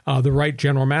the right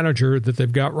general manager that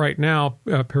they've got right now,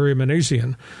 Perry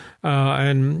Manasian?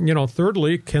 And,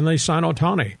 thirdly, can they sign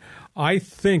Ohtani? I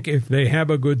think if they have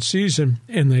a good season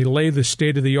and they lay the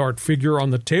state-of-the-art figure on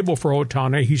the table for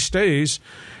Ohtani, he stays,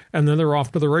 and then they're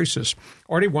off to the races.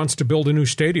 Artie wants to build a new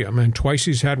stadium, and twice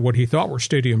he's had what he thought were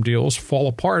stadium deals fall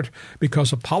apart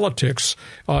because of politics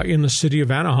in the city of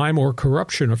Anaheim, or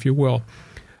corruption, if you will.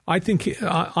 I think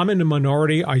I'm in the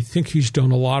minority. I think he's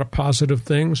done a lot of positive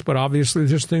things, but obviously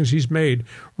there's things he's made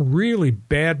really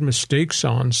bad mistakes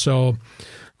on. So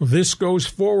this goes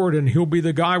forward, and he'll be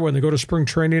the guy when they go to spring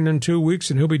training in 2 weeks,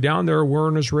 and he'll be down there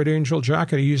wearing his Red Angel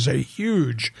jacket. He's a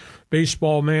huge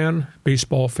baseball man,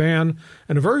 baseball fan,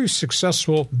 and a very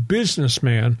successful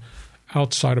businessman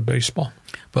outside of baseball.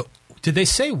 But did they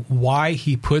say why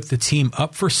he put the team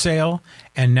up for sale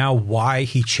and now why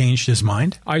he changed his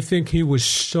mind? I think he was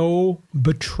so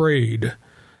betrayed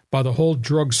by the whole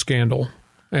drug scandal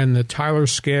and the Tyler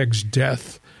Skaggs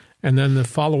death, and then the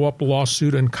follow-up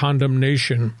lawsuit and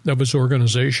condemnation of his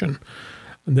organization,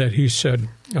 that he said,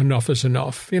 enough is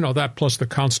enough. That plus the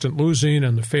constant losing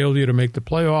and the failure to make the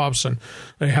playoffs, and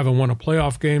they haven't won a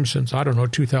playoff game since,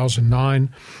 2009.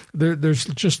 There's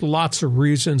just lots of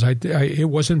reasons. It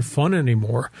wasn't fun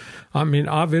anymore. I mean,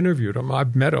 I've interviewed him.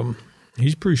 I've met him.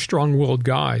 He's a pretty strong-willed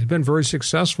guy. He's been very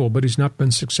successful, but he's not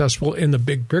been successful in the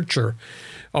big picture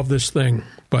of this thing.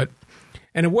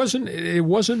 And it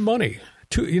wasn't money.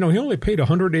 He only paid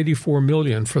 $184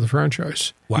 million for the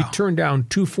franchise. Wow. He turned down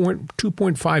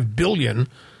 $2.5 billion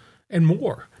and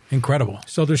more. Incredible.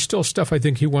 So there's still stuff I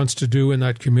think he wants to do in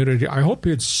that community. I hope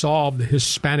he'd solve the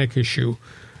Hispanic issue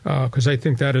because I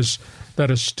think that is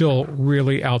still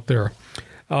really out there.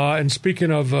 And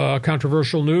speaking of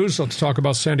controversial news, let's talk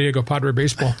about San Diego Padre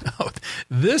baseball.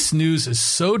 This news is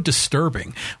so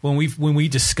disturbing. When we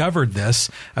discovered this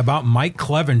about Mike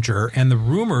Clevinger, and the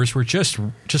rumors were just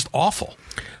awful.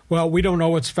 Well, we don't know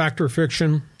what's fact or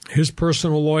fiction. His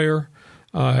personal lawyer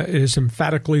is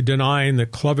emphatically denying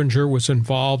that Clevinger was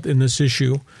involved in this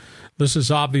issue. This is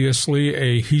obviously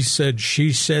a he said,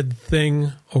 she said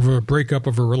thing over a breakup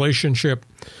of a relationship.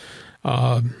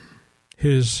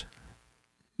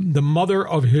 The mother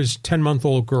of his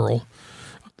 10-month-old girl,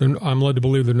 I'm led to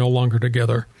believe they're no longer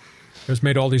together, has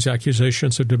made all these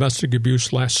accusations of domestic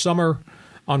abuse last summer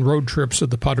on road trips that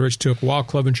the Padres took while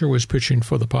Clevinger was pitching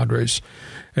for the Padres.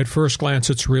 At first glance,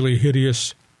 it's really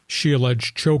hideous. She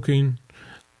alleged choking.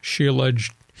 She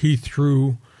alleged he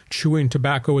threw chewing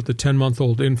tobacco at the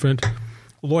 10-month-old infant.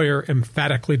 Lawyer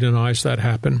emphatically denies that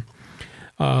happened.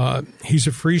 He's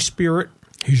a free spirit.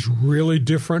 He's really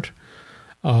different.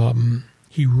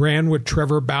 He ran with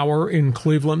Trevor Bauer in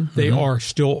Cleveland. They are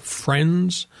still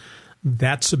friends.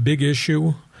 That's a big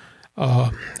issue.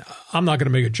 I'm not going to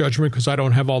make a judgment because I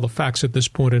don't have all the facts at this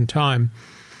point in time.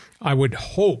 I would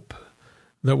hope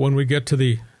that when we get to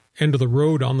the end of the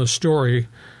road on the story,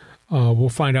 we'll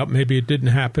find out maybe it didn't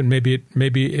happen. Maybe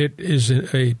it is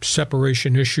a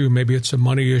separation issue. Maybe it's a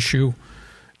money issue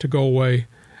to go away.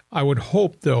 I would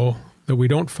hope, though, that we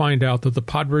don't find out that the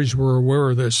Padres were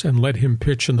aware of this and let him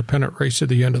pitch in the pennant race at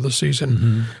the end of the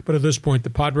season. But at this point, the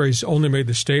Padres only made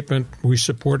the statement, we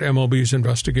support MLB's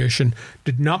investigation,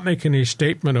 did not make any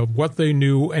statement of what they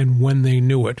knew and when they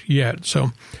knew it yet.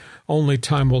 So only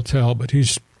time will tell. But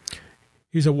he's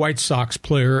a White Sox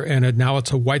player, and now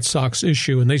it's a White Sox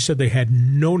issue, and they said they had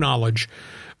no knowledge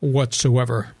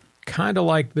whatsoever. Kind of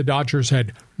like the Dodgers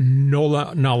had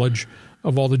no knowledge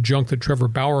of all the junk that Trevor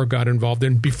Bauer got involved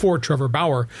in before Trevor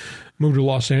Bauer moved to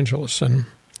Los Angeles. And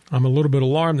I'm a little bit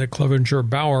alarmed that Clevinger and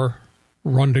Bauer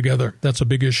run together. That's a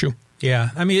big issue. Yeah,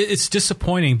 I mean, it's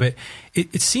disappointing, but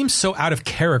it seems so out of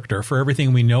character for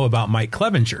everything we know about Mike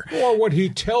Clevinger. Or what he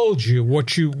tells you,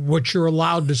 what you're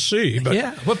allowed to see. But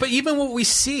yeah, but even what we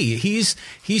see, he's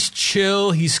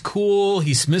chill, he's cool,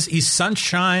 he's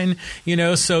sunshine,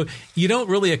 so you don't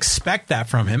really expect that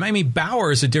from him. I mean,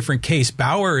 Bauer is a different case.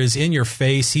 Bauer is in your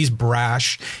face, he's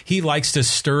brash, he likes to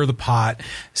stir the pot.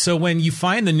 So when you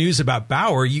find the news about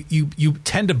Bauer, you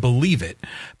tend to believe it.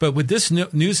 But with this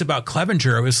news about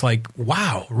Clevinger, it was like,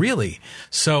 wow, really?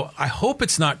 So I hope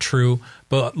it's not true,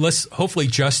 but hopefully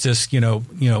justice, gets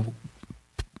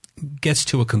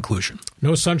to a conclusion.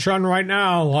 No sunshine right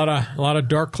now. A lot of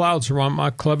dark clouds around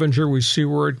Mike Clevinger. We see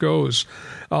where it goes.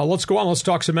 Let's go on. Let's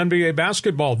talk some NBA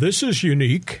basketball. This is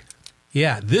unique.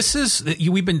 Yeah,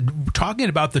 we've been talking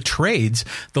about the trades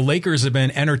the Lakers have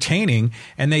been entertaining,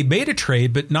 and they made a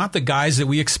trade, but not the guys that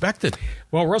we expected.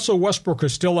 Well, Russell Westbrook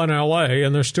is still in L.A.,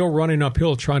 and they're still running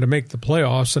uphill trying to make the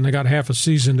playoffs, and they got half a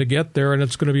season to get there, and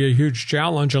it's going to be a huge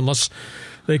challenge unless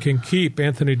they can keep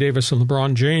Anthony Davis and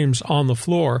LeBron James on the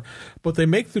floor. But they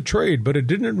make the trade, but it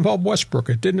didn't involve Westbrook.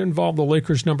 It didn't involve the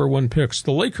Lakers' number one picks.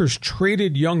 The Lakers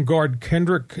traded young guard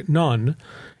Kendrick Nunn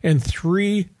and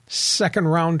 3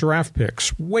 second-round draft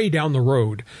picks way down the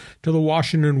road to the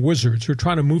Washington Wizards, who are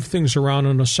trying to move things around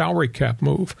on a salary cap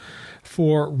move,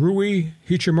 for Rui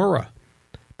Hachimura,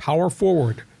 power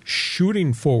forward,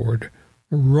 shooting forward,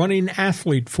 running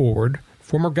athlete forward,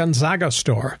 former Gonzaga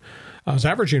star. Was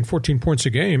averaging 14 points a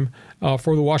game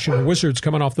for the Washington Wizards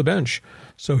coming off the bench.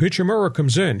 So Hachimura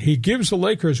comes in. He gives the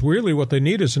Lakers really what they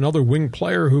need is another wing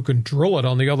player who can drill it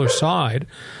on the other side.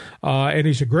 And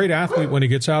he's a great athlete when he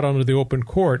gets out onto the open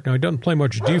court. Now, he doesn't play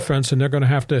much defense, and they're going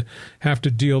to have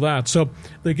to deal that. So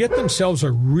they get themselves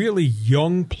a really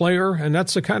young player, and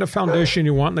that's the kind of foundation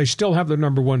you want. And they still have their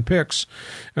number one picks.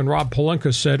 And Rob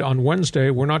Pelinka said on Wednesday,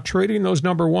 we're not trading those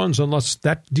number ones unless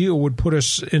that deal would put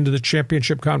us into the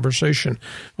championship conversation.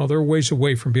 Well, they're ways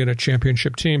away from being a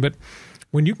championship team. But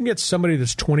when you can get somebody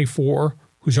that's 24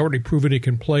 who's already proven he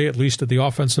can play, at least at the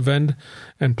offensive end,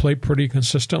 and play pretty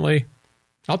consistently,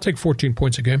 I'll take 14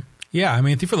 points a game. Yeah, I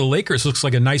mean, I think for the Lakers, it looks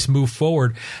like a nice move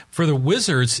forward. For the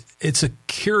Wizards, it's a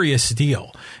curious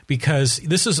deal because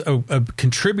this is a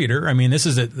contributor. I mean,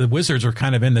 the Wizards are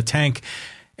kind of in the tank.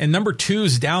 And number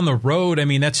 2's down the road. I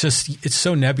mean, it's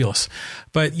so nebulous.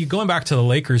 But going back to the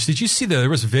Lakers, did you see there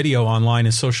was video online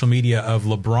in social media of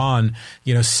LeBron,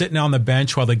 sitting on the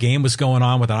bench while the game was going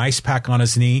on with an ice pack on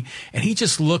his knee, and he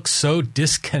just looks so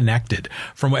disconnected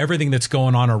from everything that's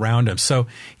going on around him. So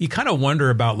you kind of wonder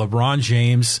about LeBron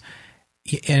James.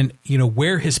 and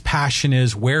where his passion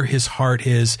is, where his heart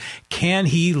is. Can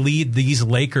he lead these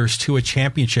Lakers to a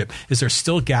championship? Is there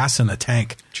still gas in the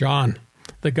tank? John,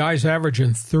 the guy's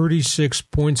averaging 36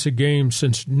 points a game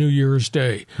since New Year's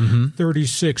Day.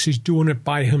 36. He's doing it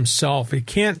by himself.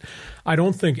 I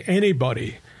don't think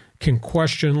anybody can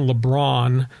question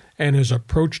LeBron and his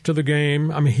approach to the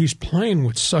game. I mean, he's playing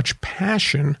with such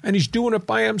passion, and he's doing it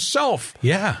by himself.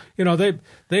 Yeah.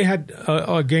 They had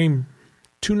a game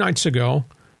 2 nights ago.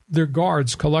 Their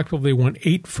guards collectively went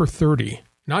 8 for 30.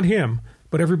 Not him,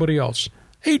 but everybody else.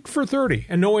 8 for 30,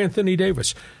 and no Anthony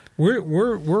Davis.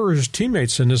 We're his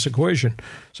teammates in this equation.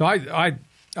 So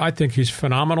I think he's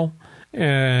phenomenal.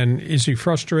 And is he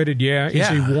frustrated? Yeah. Is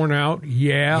he worn out?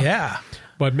 Yeah. Yeah.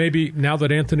 But maybe now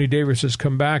that Anthony Davis has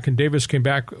come back, and Davis came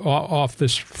back off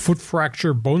this foot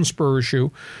fracture bone spur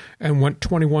issue and went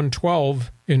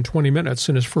 21-12 in 20 minutes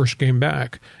in his first game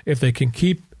back. If they can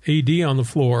keep AD on the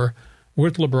floor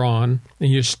with LeBron,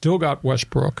 and you still got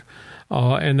Westbrook,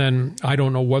 and then I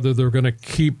don't know whether they're going to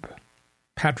keep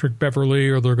Patrick Beverly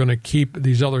or they're going to keep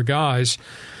these other guys.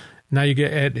 Now you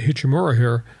get Ed Hachimura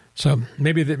here. So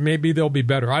maybe they'll be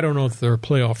better. I don't know if they're a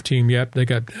playoff team yet. They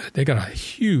got a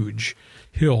huge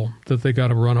hill that they got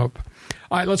to run up.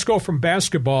 All right, let's go from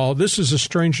basketball. This is the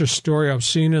strangest story I've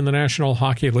seen in the National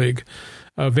Hockey League.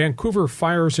 Vancouver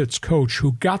fires its coach,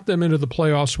 who got them into the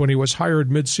playoffs when he was hired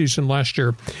midseason last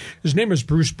year. His name is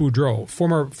Bruce Boudreau,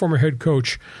 former head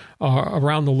coach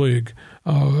around the league,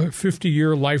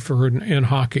 50-year lifer in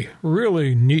hockey.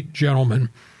 Really neat gentleman.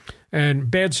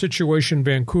 And bad situation,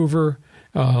 Vancouver.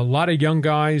 A lot of young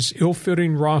guys,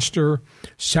 ill-fitting roster,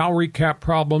 salary cap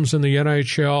problems in the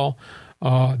NHL.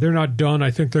 They're not done.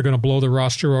 I think they're going to blow the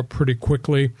roster up pretty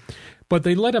quickly. But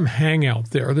they let him hang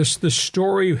out there. This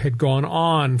story had gone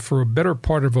on for a better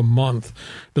part of a month.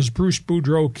 Does Bruce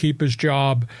Boudreau keep his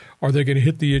job? Are they going to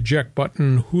hit the eject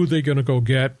button? Who are they going to go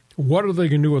get? What are they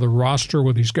going to do with a roster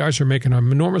where these guys are making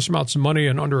enormous amounts of money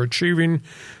and underachieving?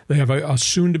 They have a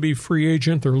soon-to-be free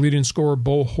agent, their leading scorer,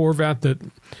 Bo Horvat,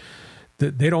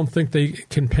 that they don't think they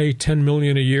can pay $10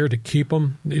 million a year to keep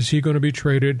him. Is he going to be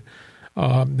traded?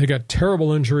 They got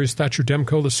terrible injuries. Thatcher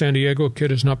Demko, the San Diego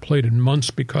kid, has not played in months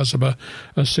because of a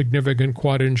significant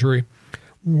quad injury.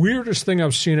 Weirdest thing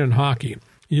I've seen in hockey.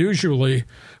 Usually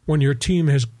when your team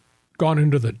has gone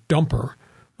into the dumper,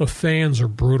 the fans are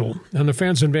brutal. And the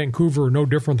fans in Vancouver are no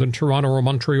different than Toronto or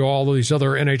Montreal or these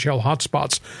other NHL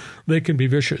hotspots. They can be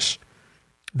vicious.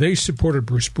 They supported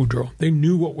Bruce Boudreau. They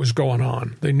knew what was going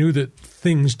on. They knew that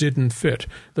things didn't fit.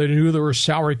 They knew there were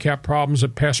salary cap problems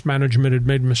that past management had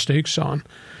made mistakes on.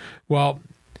 Well,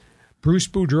 Bruce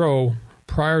Boudreau,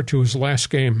 prior to his last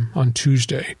game on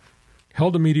Tuesday,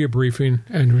 held a media briefing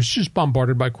and was just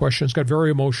bombarded by questions, got very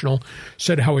emotional,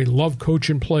 said how he loved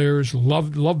coaching players,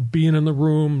 loved being in the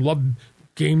room, loved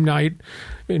game night,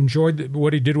 enjoyed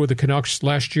what he did with the Canucks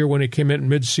last year when he came in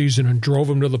midseason and drove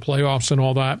them to the playoffs and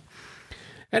all that.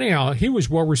 Anyhow, he was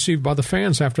well received by the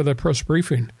fans after that press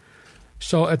briefing.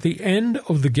 So at the end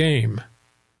of the game,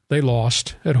 they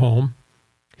lost at home.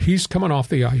 He's coming off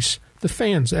the ice. The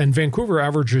fans, and Vancouver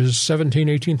averages 17,000,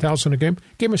 18,000 a game,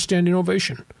 gave him a standing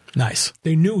ovation. Nice.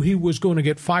 They knew he was going to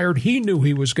get fired. He knew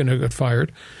he was going to get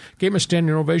fired. Gave him a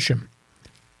standing ovation.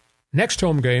 Next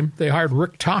home game, they hired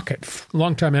Rick Tocchet,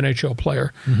 longtime NHL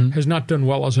player, has not done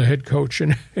well as a head coach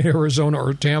in Arizona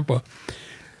or Tampa.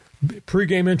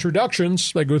 Pre-game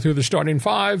introductions, they go through the starting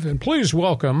five, and please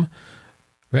welcome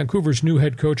Vancouver's new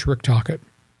head coach, Rick Tocchet.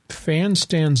 Fan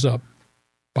stands up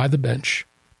by the bench,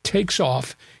 takes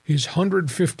off his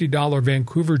 $150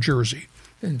 Vancouver jersey,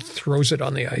 and throws it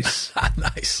on the ice.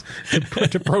 Nice.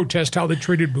 to protest how they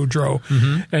treated Boudreau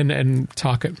and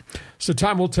Tocchet. So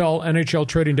time will tell. NHL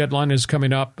trading deadline is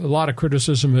coming up. A lot of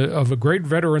criticism of a great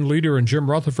veteran leader in Jim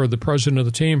Rutherford, the president of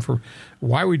the team, for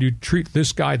why would you treat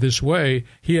this guy this way?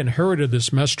 He inherited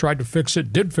this mess, tried to fix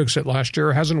it, did fix it last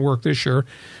year, hasn't worked this year.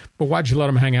 But why'd you let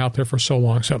him hang out there for so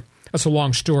long? So that's a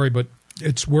long story, but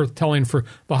it's worth telling for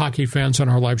the hockey fans on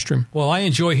our live stream. Well, I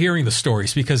enjoy hearing the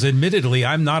stories because admittedly,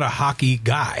 I'm not a hockey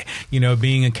guy,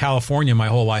 being in California my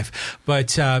whole life.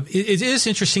 But it is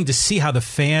interesting to see how the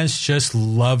fans just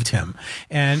loved him.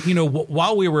 And,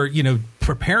 while we were,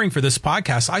 preparing for this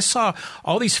podcast, I saw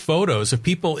all these photos of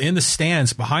people in the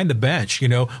stands behind the bench,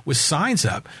 with signs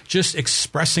up, just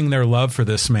expressing their love for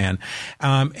this man.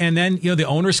 And then, the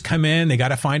owners come in, they got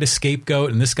to find a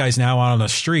scapegoat, and this guy's now out on the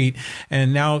street.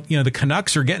 And now, the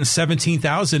Canucks are getting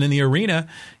 17,000 in the arena.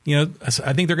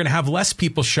 I think they're going to have less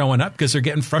people showing up because they're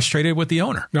getting frustrated with the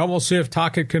owner. Now we'll see if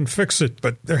Tocchet can fix it,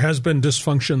 but there has been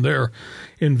dysfunction there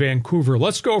in Vancouver.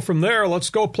 Let's go from there. Let's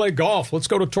go play golf. Let's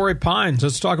go to Torrey Pines.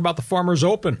 Let's talk about the Farmers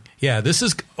Farmers Open. Yeah, this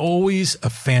is always a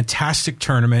fantastic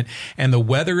tournament, and the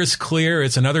weather is clear.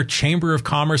 It's another Chamber of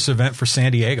Commerce event for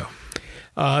San Diego.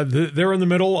 They're in the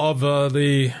middle of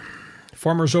the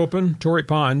Farmers Open, Torrey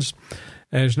Pines.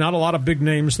 And there's not a lot of big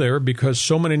names there because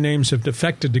so many names have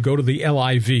defected to go to the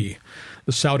LIV,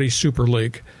 the Saudi Super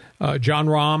League. John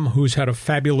Rahm, who's had a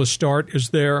fabulous start, is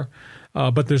there.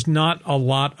 But there's not a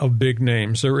lot of big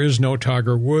names. There is no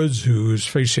Tiger Woods, who's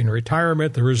facing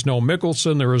retirement. There is no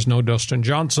Mickelson. There is no Dustin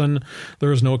Johnson.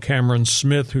 There is no Cameron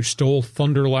Smith, who stole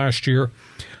thunder last year.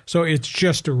 So it's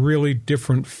just a really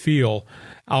different feel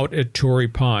out at Torrey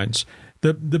Pines.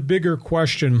 The bigger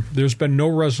question, there's been no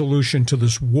resolution to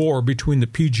this war between the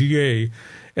PGA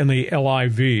and the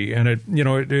LIV. And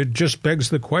it just begs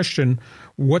the question,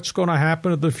 what's going to happen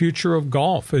to the future of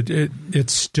golf?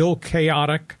 It's still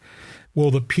chaotic. Will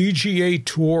the PGA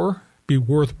Tour be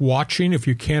worth watching if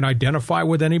you can't identify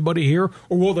with anybody here?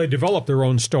 Or will they develop their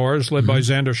own stars, led by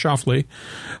Xander Schauffele?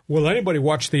 Will anybody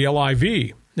watch the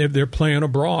LIV if they're playing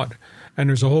abroad? And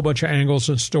there's a whole bunch of angles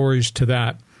and stories to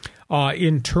that.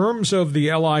 In terms of the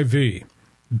LIV,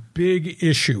 big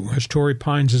issue as Torrey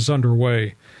Pines is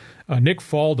underway. Nick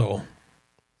Faldo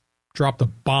dropped a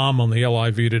bomb on the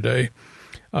LIV today.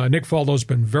 Nick Faldo's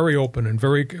been very open and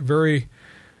very, very,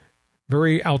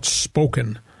 very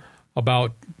outspoken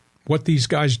about what these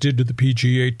guys did to the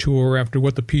PGA Tour after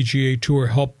what the PGA Tour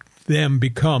helped them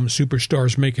become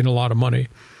superstars making a lot of money.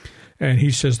 And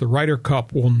he says the Ryder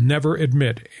Cup will never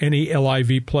admit any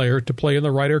LIV player to play in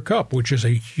the Ryder Cup, which is a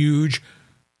huge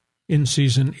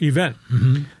in-season event.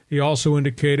 Mm-hmm. He also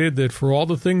indicated that for all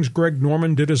the things Greg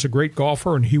Norman did as a great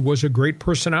golfer, and he was a great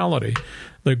personality,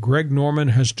 that Greg Norman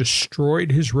has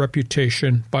destroyed his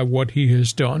reputation by what he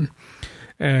has done.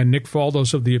 And Nick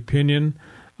Faldo's of the opinion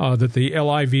that the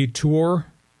LIV Tour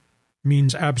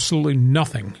means absolutely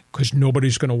nothing because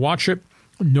nobody's going to watch it,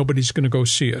 nobody's going to go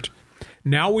see it.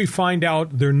 Now we find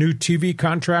out their new TV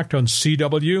contract on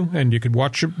CW, and you could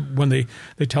watch it when they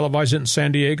televise it in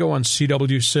San Diego on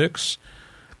CW6.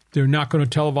 They're not going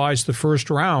to televise the first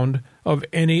round of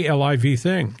any LIV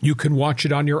thing. You can watch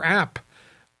it on your app,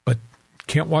 but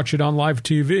can't watch it on live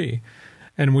TV.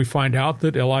 And we find out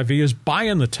that LIV is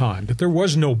buying the time, that there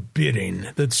was no bidding,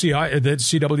 that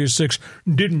CW6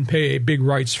 didn't pay a big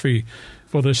rights fee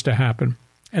for this to happen.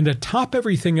 And to top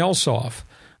everything else off,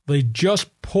 they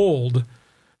just pulled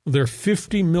their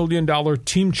 $50 million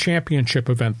team championship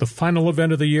event, the final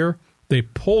event of the year. They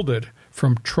pulled it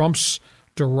from Trump's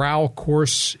Doral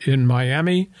course in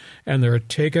Miami, and they're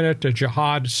taking it to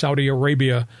Jihad, Saudi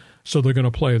Arabia, so they're going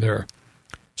to play there.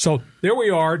 So there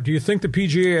we are. Do you think the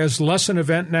PGA has less an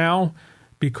event now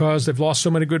because they've lost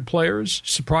so many good players?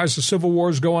 Surprised the Civil War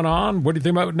is going on? What do you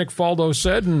think about what Nick Faldo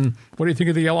said, and what do you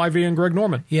think of the LIV and Greg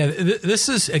Norman? Yeah, this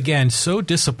is, again, so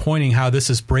disappointing how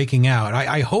this is breaking out.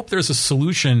 I hope there's a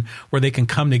solution where they can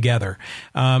come together.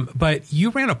 But you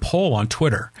ran a poll on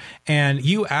Twitter, and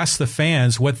you asked the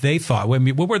fans what they thought.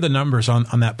 What were the numbers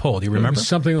on that poll? Do you remember?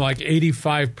 Something like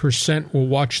 85% will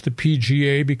watch the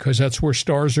PGA because that's where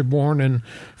stars are born, and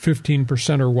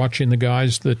 15% are watching the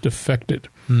guys that defected.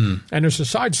 And there's a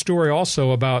side story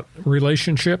also about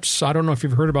relationships. I don't know if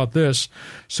you've heard about this.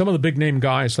 Some of the big-name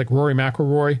guys like Rory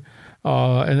McIlroy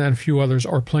and then a few others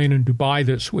are playing in Dubai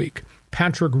this week.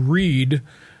 Patrick Reed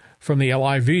from the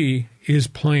LIV is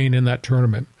playing in that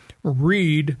tournament.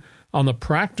 Reed, on the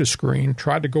practice screen,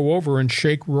 tried to go over and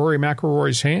shake Rory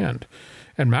McIlroy's hand,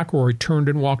 and McIlroy turned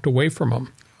and walked away from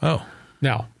him. Oh.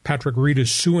 Now, Patrick Reed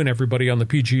is suing everybody on the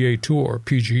PGA Tour.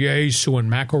 PGA suing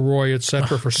McIlroy,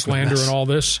 etc., for slander and all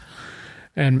this.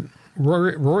 And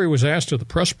Rory was asked at the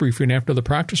press briefing after the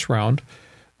practice round,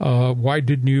 why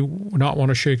didn't you not want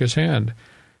to shake his hand?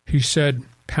 He said,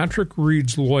 Patrick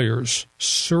Reed's lawyers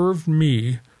served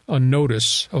me a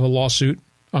notice of a lawsuit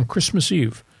on Christmas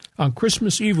Eve. On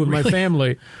Christmas Eve with my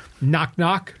family, knock,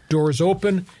 knock, doors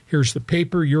open, here's the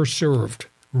paper, you're served.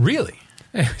 Really?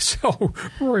 So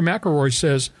Rory McIlroy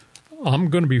says, I'm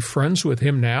going to be friends with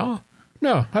him now?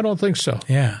 No, I don't think so.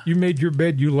 Yeah. You made your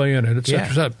bed, you lay in it,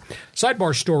 etc. Yeah.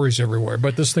 Sidebar stories everywhere,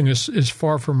 but this thing is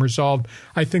far from resolved.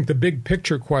 I think the big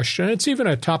picture question, it's even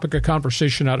a topic of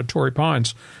conversation out of Torrey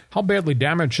Pines, how badly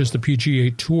damaged has the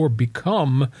PGA Tour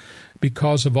become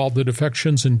because of all the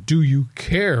defections, and do you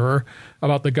care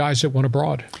about the guys that went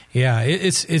abroad? Yeah,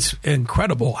 it's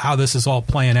incredible how this is all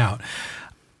playing out.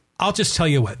 I'll just tell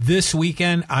you what, this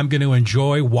weekend, I'm going to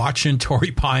enjoy watching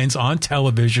Torrey Pines on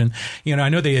television. I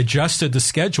know they adjusted the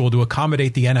schedule to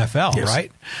accommodate the NFL, yes.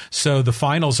 Right? So the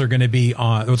finals are going to be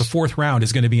or the fourth round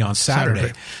is going to be on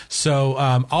Saturday. So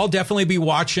I'll definitely be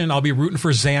watching. I'll be rooting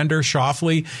for Xander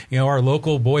Schauffele. Our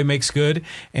local boy makes good.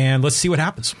 And let's see what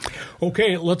happens.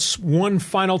 Okay, one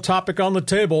final topic on the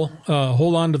table.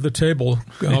 Hold on to the table.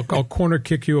 I'll corner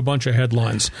kick you a bunch of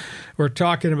headlines. We're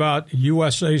talking about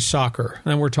USA Soccer,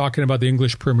 and then we're talking about the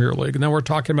English Premier League, and then we're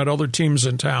talking about other teams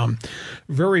in town.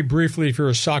 Very briefly, if you're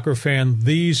a soccer fan,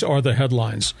 these are the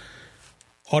headlines.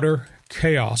 Utter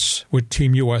chaos with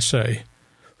Team USA.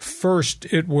 First,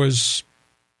 it was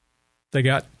they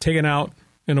got taken out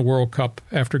in the World Cup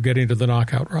after getting to the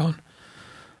knockout round.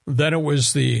 Then it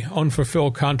was the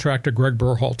unfulfilled contract of Greg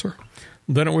Berhalter.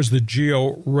 Then it was the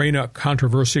Gio Reyna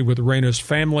controversy with Reyna's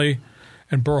family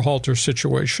and Berhalter's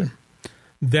situation.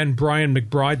 Then Brian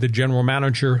McBride, the general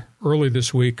manager, early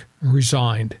this week,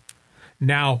 resigned.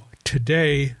 Now,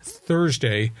 today,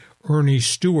 Thursday, Ernie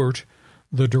Stewart,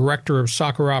 the director of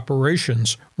soccer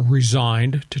operations,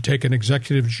 resigned to take an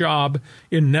executive job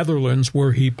in Netherlands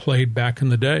where he played back in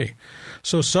the day.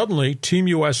 So suddenly, Team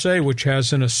USA, which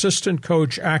has an assistant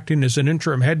coach acting as an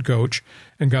interim head coach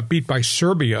and got beat by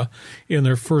Serbia in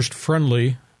their first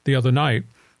friendly the other night,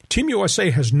 Team USA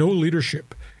has no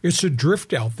leadership. It's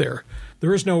adrift out there.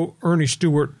 There is no Ernie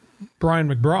Stewart, Brian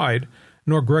McBride,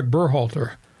 nor Greg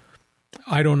Berhalter.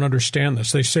 I don't understand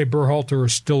this. They say Berhalter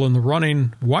is still in the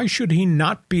running. Why should he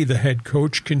not be the head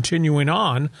coach continuing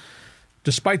on,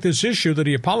 despite this issue that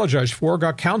he apologized for,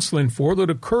 got counseling for,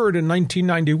 that occurred in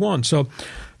 1991? So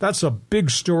that's a big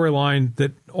storyline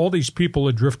that all these people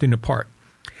are drifting apart.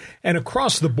 And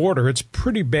across the border, it's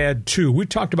pretty bad, too. We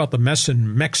talked about the mess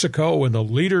in Mexico and the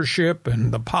leadership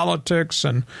and the politics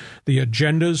and the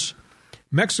agendas.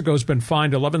 Mexico's been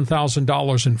fined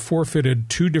 $11,000 and forfeited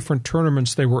 2 different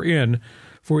tournaments they were in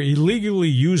for illegally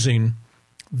using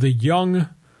the young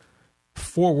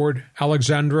forward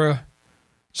Alexandra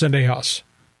Zendejas.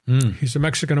 He's a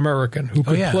Mexican-American who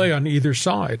could play on either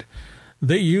side.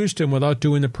 They used him without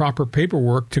doing the proper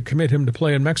paperwork to commit him to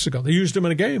play in Mexico. They used him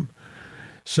in a game.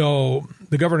 So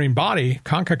the governing body,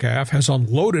 CONCACAF, has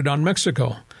unloaded on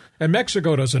Mexico. And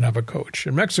Mexico doesn't have a coach.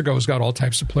 And Mexico's got all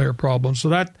types of player problems. So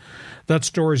that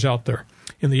story's out there.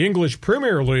 In the English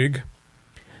Premier League,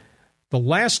 the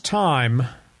last time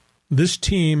this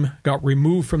team got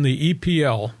removed from the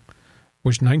EPL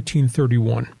was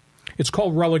 1931. It's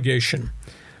called relegation.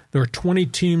 There are 20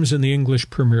 teams in the English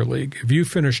Premier League. If you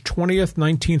finish 20th,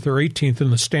 19th, or 18th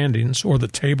in the standings, or the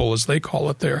table as they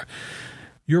call it there,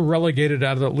 you're relegated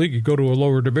out of that league. You go to a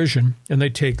lower division, and they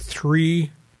take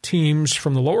 3 teams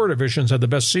from the lower divisions had the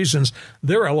best seasons.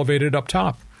 They're elevated up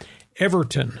top.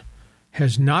 Everton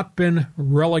has not been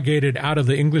relegated out of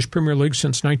the English Premier League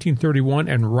since 1931,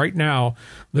 and right now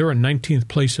they're in 19th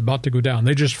place, about to go down.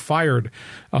 They just fired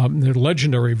their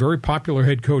legendary, very popular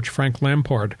head coach, Frank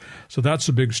Lampard. So that's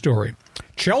a big story.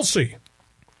 Chelsea,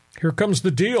 here comes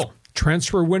the deal.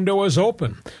 Transfer window is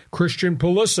open. Christian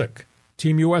Pulisic,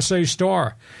 Team USA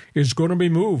star, is going to be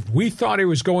moved. We thought he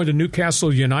was going to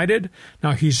Newcastle United.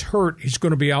 Now he's hurt. He's going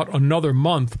to be out another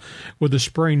month with a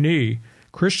sprained knee.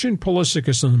 Christian Pulisic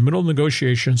is in the middle of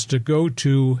negotiations to go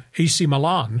to AC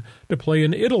Milan to play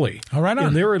in Italy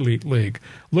in their elite league.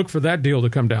 Look for that deal to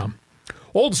come down.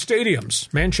 Old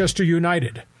stadiums, Manchester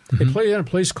United. They play in a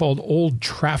place called Old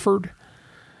Trafford.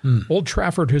 Old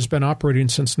Trafford has been operating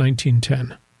since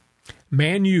 1910.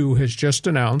 Man U has just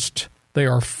announced they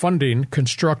are funding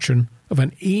construction of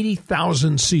an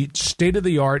 80,000-seat,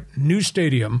 state-of-the-art new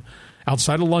stadium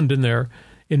outside of London there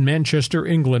in Manchester,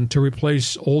 England, to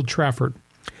replace Old Trafford.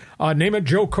 Name it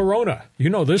Joe Corona. You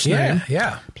know this name.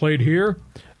 Yeah. Played here.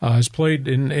 Has played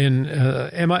in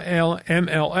MLS.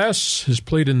 Has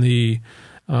played in the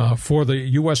for the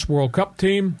U.S. World Cup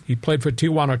team. He played for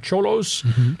Tijuana Cholos.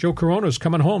 Joe Corona is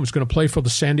coming home. He's going to play for the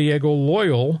San Diego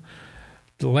Loyal,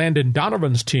 Landon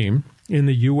Donovan's team in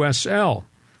the USL.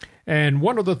 And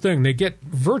one other thing, they get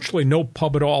virtually no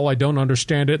pub at all. I don't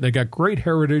understand it. They got great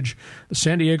heritage. The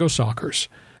San Diego Sockers,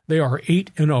 they are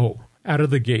 8-0 out of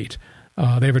the gate.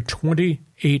 They have a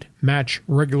 28-match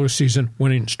regular season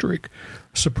winning streak.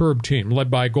 Superb team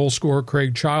led by goal scorer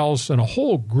Craig Childs and a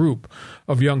whole group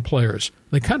of young players.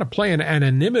 They kind of play in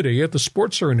anonymity at the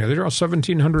sports arena. They draw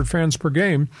 1,700 fans per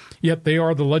game, yet they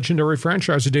are the legendary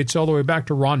franchise that dates all the way back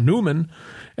to Ron Newman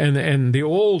and the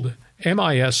old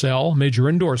MISL, Major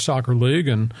Indoor Soccer League,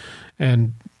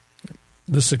 and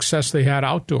the success they had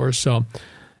outdoors. So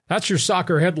That's your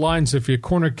soccer headlines. If you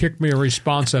corner kick me a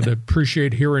response, I'd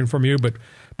appreciate hearing from you. But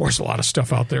boy, there's a lot of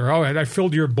stuff out there. All right, I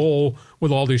filled your bowl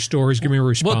with all these stories. Give me a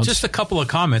response. Well, just a couple of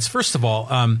comments. First of all,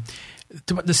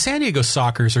 the San Diego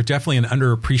Sockers are definitely an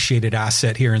underappreciated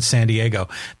asset here in San Diego.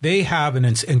 They have an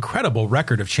incredible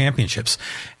record of championships.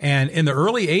 And in the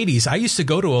early 80s, I used to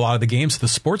go to a lot of the games at the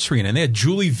sports arena, and they had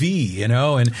Julie V,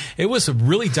 and it was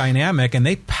really dynamic, and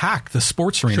they packed the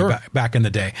sports arena back in the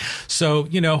day. So,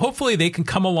 hopefully they can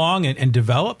come along and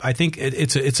develop. I think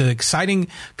it's an exciting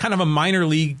kind of a minor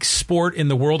league sport in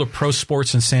the world of pro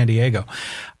sports in San Diego.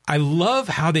 I love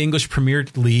how the English Premier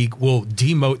League will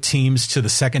demote teams to the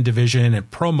second division and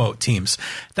promote teams.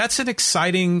 That's an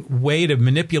exciting way to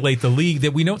manipulate the league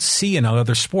that we don't see in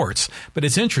other sports, but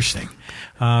it's interesting.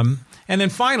 And then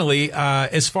finally,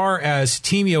 as far as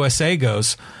Team USA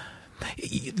goes,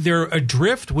 they're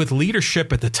adrift with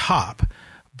leadership at the top.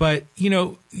 But,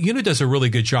 does a really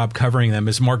good job covering them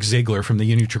is Mark Ziegler from the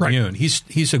Union Tribune. Right.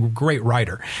 He's a great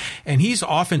writer. And he's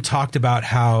often talked about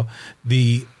how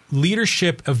the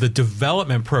leadership of the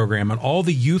development program and all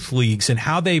the youth leagues and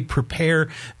how they prepare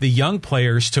the young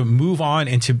players to move on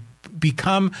and to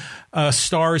become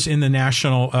stars in the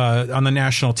on the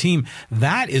national team,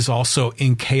 that is also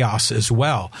in chaos as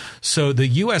well. So the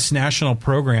U.S. national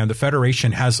program, the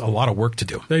Federation, has a lot of work to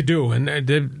do. They do, and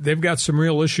they've got some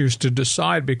real issues to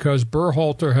decide because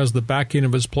Berhalter has the backing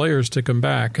of his players to come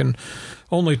back, and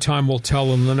only time will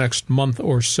tell in the next month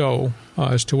or so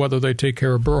as to whether they take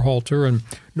care of Berhalter. And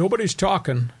nobody's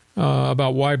talking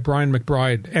about why Brian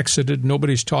McBride exited.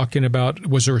 Nobody's talking about,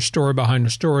 was there a story behind the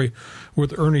story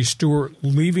with Ernie Stewart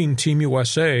leaving Team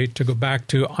USA to go back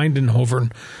to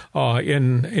Eindhoven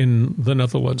in the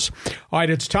Netherlands. All right,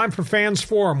 it's time for Fans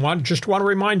Forum. Just want to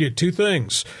remind you two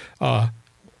things.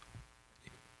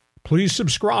 Please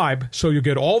subscribe so you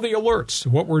get all the alerts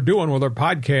of what we're doing with our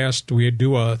podcast. We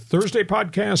do a Thursday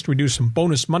podcast. We do some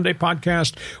bonus Monday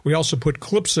podcast. We also put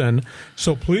clips in.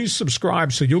 So please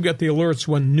subscribe so you'll get the alerts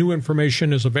when new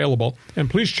information is available. And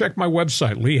please check my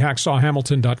website,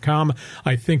 leehacksawhamilton.com.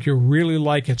 I think you'll really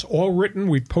like it. It's all written.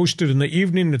 We post it in the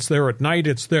evening. It's there at night.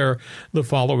 It's there the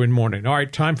following morning. All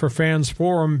right, time for Fans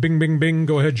Forum. Bing, bing, bing.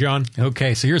 Go ahead, John.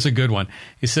 Okay, so here's a good one.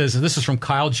 He says, this is from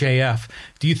Kyle JF.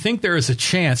 Do you think there is a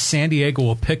chance San Diego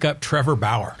will pick up Trevor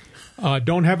Bauer?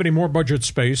 Don't have any more budget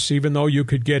space, even though you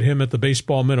could get him at the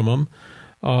baseball minimum.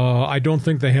 I don't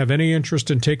think they have any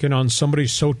interest in taking on somebody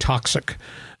so toxic.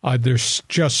 There's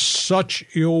just such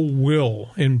ill will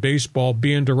in baseball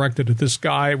being directed at this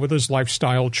guy with his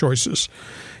lifestyle choices.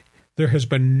 There has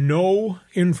been no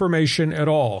information at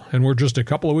all, and we're just a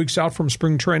couple of weeks out from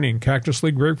spring training, Cactus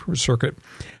League Grapefruit Circuit,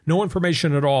 no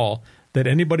information at all that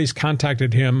anybody's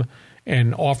contacted him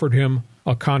and offered him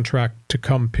a contract to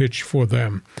come pitch for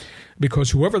them.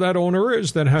 Because whoever that owner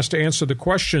is then has to answer the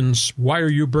questions, why are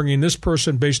you bringing this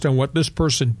person based on what this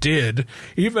person did?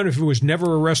 Even if it was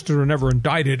never arrested or never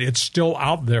indicted, it's still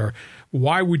out there.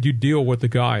 Why would you deal with the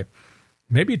guy?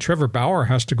 Maybe Trevor Bauer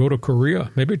has to go to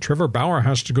Korea. Maybe Trevor Bauer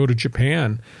has to go to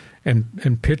Japan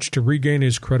and pitch to regain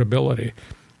his credibility.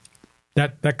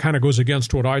 That kind of goes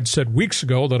against what I'd said weeks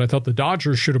ago, that I thought the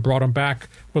Dodgers should have brought him back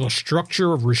with a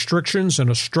structure of restrictions and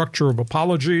a structure of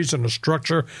apologies and a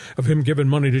structure of him giving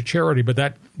money to charity, but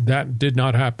that did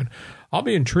not happen. I'll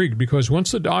be intrigued because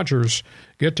once the Dodgers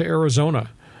get to Arizona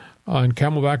and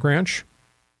Camelback Ranch,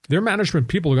 their management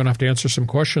people are going to have to answer some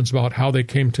questions about how they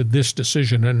came to this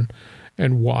decision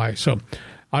and why. So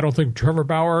I don't think Trevor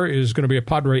Bauer is going to be a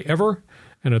Padre ever,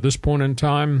 and at this point in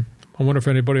time, I wonder if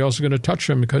anybody else is going to touch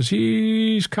him because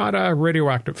he's kind of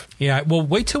radioactive. Yeah, well,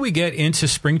 wait till we get into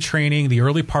spring training, the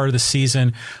early part of the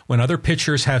season, when other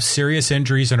pitchers have serious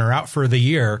injuries and are out for the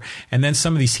year, and then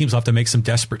some of these teams will have to make some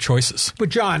desperate choices. But,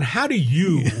 John, how do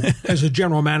you, as a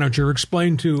general manager,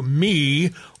 explain to me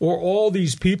or all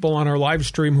these people on our live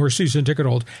stream who are season ticket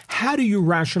holders, how do you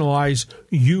rationalize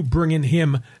you bringing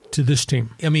him to this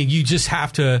team? I mean, you just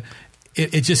have to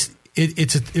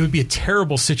it would be a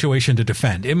terrible situation to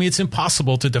defend. I mean, it's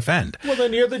impossible to defend. Well,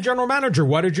 then you're the general manager.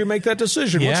 Why did you make that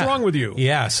decision? Yeah. What's wrong with you?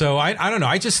 Yeah, so I don't know.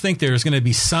 I just think there's going to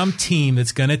be some team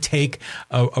that's going to take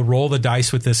a roll of the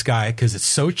dice with this guy because it's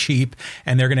so cheap,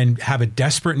 and they're going to have a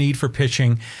desperate need for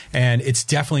pitching, and it's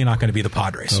definitely not going to be the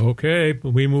Padres. Okay,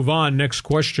 we move on. Next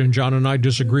question. John and I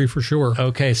disagree for sure.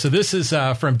 Okay, so this is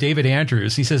from David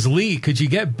Andrews. He says, Lee, could you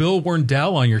get Bill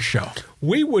Wendell on your show?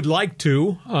 We would like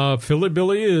to. Philly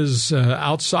Billy is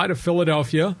outside of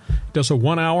Philadelphia, does a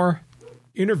 1-hour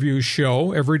interview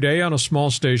show every day on a small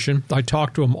station. I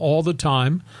talk to him all the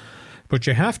time. But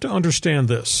you have to understand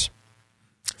this.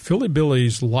 Philly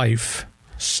Billy's life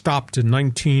stopped in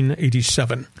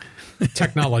 1987.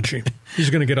 technology. He's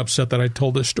going to get upset that I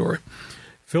told this story.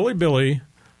 Philly Billy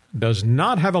does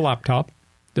not have a laptop,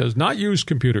 does not use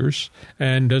computers,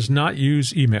 and does not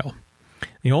use email.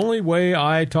 The only way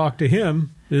I talk to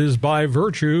him is by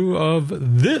virtue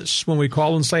of this when we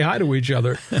call and say hi to each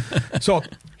other. So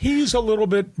he's a little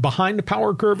bit behind the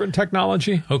power curve in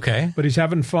technology. Okay. But he's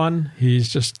having fun. He's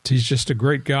just a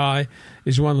great guy.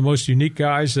 He's one of the most unique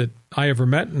guys that I ever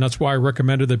met, and that's why I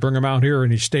recommended they bring him out here,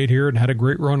 and he stayed here and had a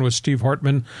great run with Steve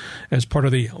Hartman as part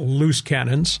of the Loose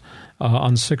Cannons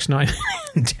on 690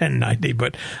 and 1090.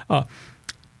 But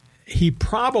he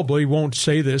probably won't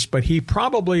say this, but he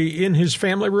probably, in his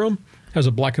family room, has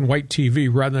a black and white TV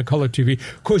rather than a color TV,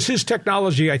 because his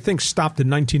technology, I think, stopped in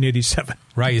 1987.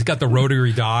 Right, he's got the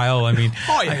rotary dial. I mean,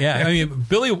 I mean,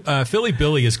 Philly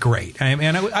Billy is great.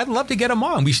 I'd love to get him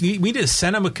on. We need to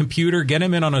send him a computer, get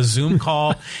him in on a Zoom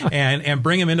call, and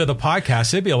bring him into the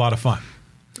podcast. It'd be a lot of fun.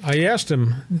 I asked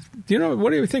him, what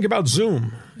do you think about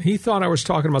Zoom? He thought I was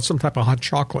talking about some type of hot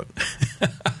chocolate.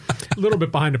 A little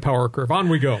bit behind the power curve. On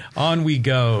we go. On we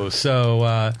go.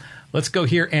 So let's go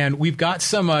here. And we've got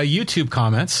some YouTube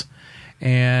comments.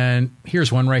 And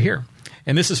here's one right here.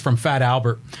 And this is from Fat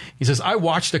Albert. He says, I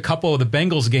watched a couple of the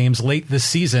Bengals games late this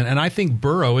season, and I think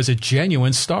Burrow is a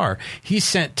genuine star. He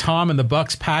sent Tom and the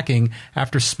Bucs packing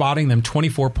after spotting them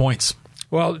 24 points.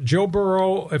 Well, Joe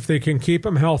Burrow, if they can keep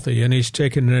him healthy, and he's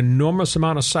taken an enormous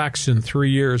amount of sacks in 3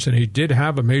 years, and he did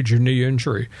have a major knee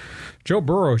injury. Joe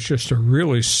Burrow is just a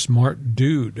really smart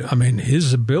dude. I mean,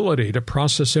 his ability to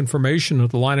process information at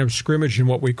the line of scrimmage in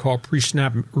what we call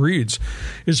pre-snap reads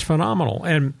is phenomenal.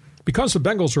 And because the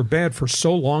Bengals were bad for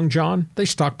so long, John, they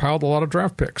stockpiled a lot of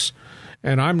draft picks.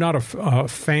 And I'm not a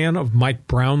fan of Mike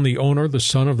Brown, the owner, the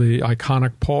son of the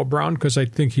iconic Paul Brown, because I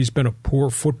think he's been a poor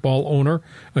football owner,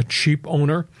 a cheap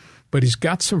owner. But he's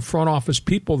got some front office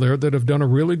people there that have done a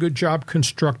really good job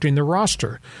constructing the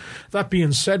roster. That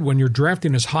being said, when you're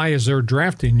drafting as high as they're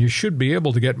drafting, you should be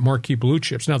able to get marquee blue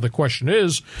chips. Now, the question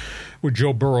is, with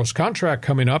Joe Burrow's contract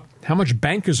coming up, how much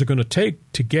bank is it going to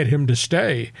take to get him to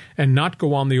stay and not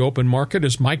go on the open market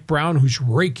as Mike Brown, who's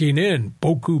raking in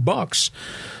beaucoup bucks?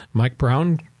 Mike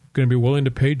Brown going to be willing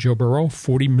to pay Joe Burrow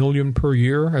 $40 million per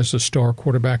year as the star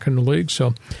quarterback in the league.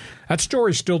 So that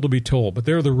story's still to be told, but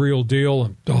they're the real deal.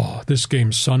 And this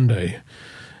game's Sunday.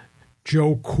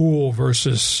 Joe Cool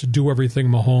versus Do Everything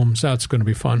Mahomes. That's going to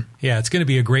be fun. Yeah, it's going to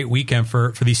be a great weekend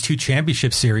for these two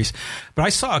championship series. But I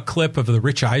saw a clip of the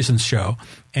Rich Eisen show,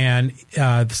 and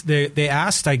they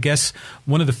asked, I guess,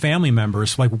 one of the family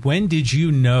members, like, when did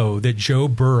you know that Joe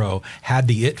Burrow had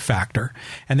the it factor?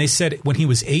 And they said when he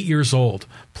was 8 years old,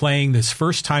 playing this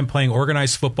first time playing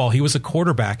organized football, he was a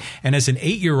quarterback. And as an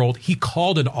 8-year-old, he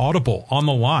called an audible on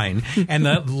the line and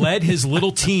led his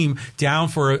little team down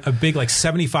for a big, like,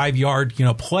 75-yard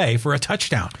play for a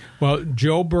touchdown. Well,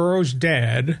 Joe Burrow's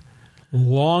dad,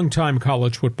 longtime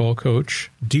college football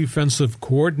coach, defensive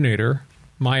coordinator,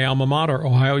 my alma mater,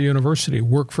 Ohio University,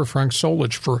 worked for Frank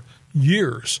Solich for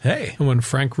years. Hey. And when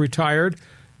Frank retired,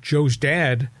 Joe's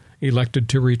dad elected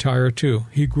to retire too.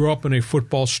 He grew up in a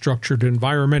football-structured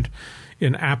environment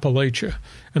in Appalachia.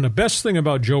 And the best thing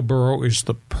about Joe Burrow is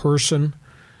the person.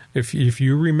 If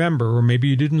you remember, or maybe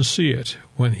you didn't see it,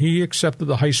 when he accepted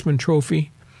the Heisman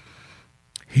Trophy,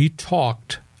 he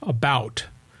talked about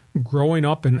growing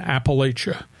up in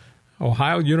Appalachia.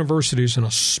 Ohio University is in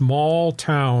a small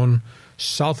town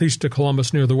southeast of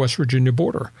Columbus near the West Virginia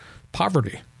border.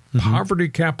 Poverty. Mm-hmm. Poverty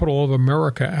capital of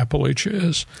America, Appalachia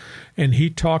is. And he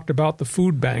talked about the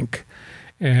food bank.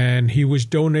 And he was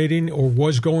donating, or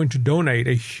was going to donate,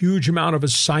 a huge amount of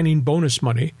his signing bonus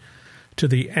money to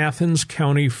the Athens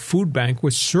County Food Bank,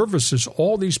 which services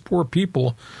all these poor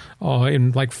people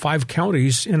in like 5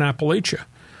 counties in Appalachia.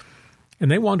 And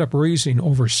they wound up raising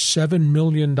over $7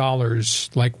 million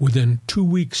like within 2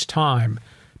 weeks' time,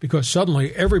 because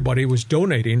suddenly everybody was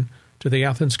donating to the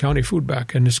Athens County Food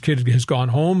Bank. And this kid has gone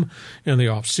home in the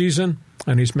off season,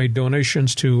 and he's made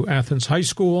donations to Athens High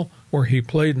School, where he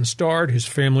played and starred. His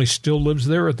family still lives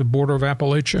there at the border of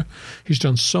Appalachia. He's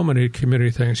done so many community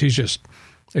things. He's just,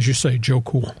 as you say, Joe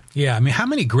Cool. Yeah, I mean, how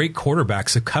many great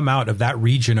quarterbacks have come out of that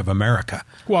region of America?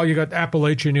 Well, you got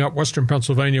Appalachia and you got Western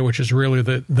Pennsylvania, which is really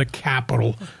the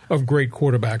capital of great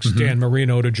quarterbacks. Mm-hmm. Dan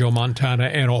Marino to Joe Montana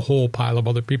and a whole pile of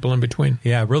other people in between.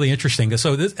 Yeah, really interesting.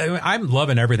 So I'm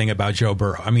loving everything about Joe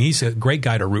Burrow. I mean, he's a great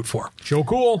guy to root for. Joe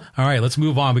Cool. All right, let's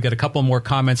move on. We got a couple more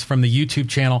comments from the YouTube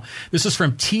channel. This is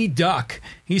from T. Duck.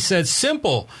 He said,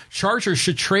 simple. Chargers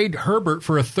should trade Herbert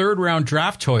for a third-round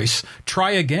draft choice.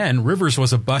 Try again. Rivers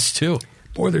was a bust, too.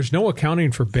 Boy, there's no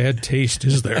accounting for bad taste,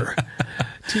 is there?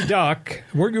 T-Duck,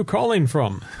 where are you calling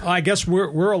from? I guess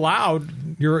we're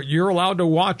allowed. You're allowed to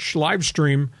watch live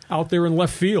stream out there in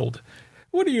left field.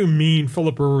 What do you mean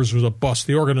Phillip Rivers was a bust?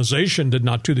 The organization did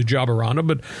not do the job around him,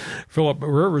 but Phillip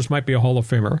Rivers might be a Hall of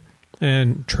Famer.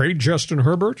 And trade Justin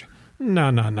Herbert?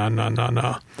 No.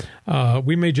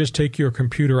 We may just take your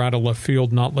computer out of left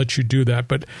field, not let you do that.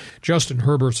 But Justin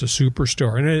Herbert's a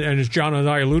superstar. And as John and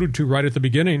I alluded to right at the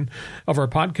beginning of our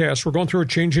podcast, we're going through a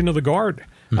changing of the guard.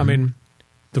 Mm-hmm. I mean,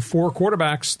 the 4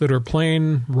 quarterbacks that are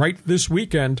playing right this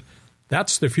weekend,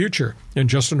 that's the future. And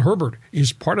Justin Herbert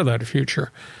is part of that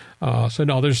future. So,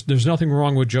 no, there's nothing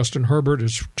wrong with Justin Herbert.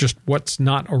 It's just what's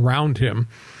not around him.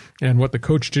 And what the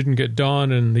coach didn't get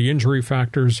done and the injury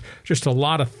factors, just a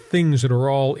lot of things that are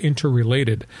all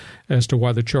interrelated as to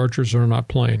why the Chargers are not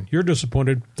playing. You're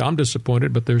disappointed. I'm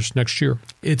disappointed, but there's next year.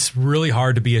 It's really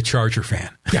hard to be a Charger fan.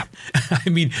 Yeah. I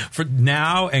mean, for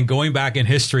now and going back in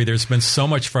history, there's been so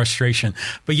much frustration.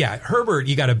 But yeah, Herbert,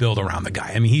 you got to build around the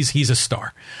guy. I mean, he's a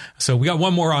star. So we got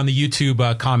one more on the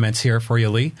YouTube comments here for you,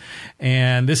 Lee.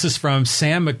 And this is from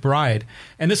Sam McBride.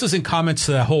 And this is in comments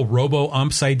to the whole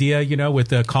robo-umps idea, with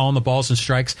the calling the balls and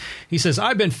strikes. He says,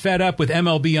 I've been fed up with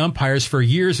MLB umpires for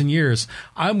years and years.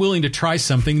 I'm willing to try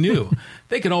something new.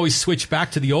 They can always switch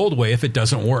back to the old way if it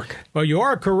doesn't work. Well, you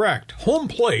are correct. Home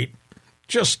plate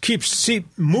just keeps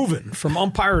moving from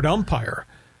umpire to umpire.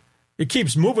 It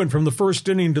keeps moving from the first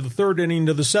inning to the third inning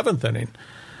to the seventh inning.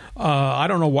 I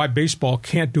don't know why baseball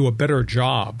can't do a better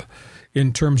job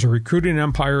in terms of recruiting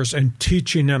umpires and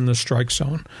teaching them the strike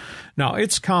zone. Now,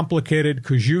 it's complicated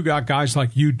because you got guys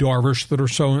like you, Darvish, that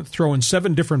are throwing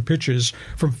 7 different pitches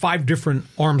from 5 different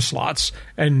arm slots,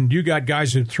 and you got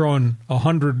guys that are throwing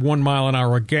 101 mile an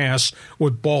hour of gas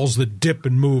with balls that dip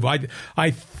and move.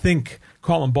 I think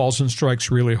calling balls and strikes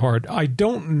really hard. I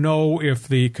don't know if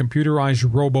the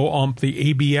computerized robo-ump, the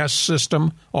ABS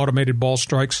system, automated ball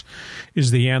strikes,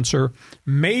 is the answer.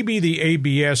 Maybe the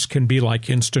ABS can be like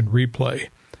instant replay,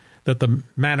 that the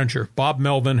manager, Bob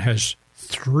Melvin, has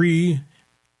 3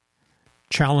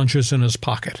 challenges in his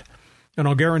pocket. And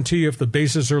I'll guarantee you if the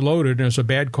bases are loaded and there's a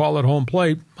bad call at home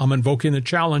plate, I'm invoking the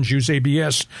challenge, use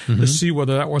ABS to see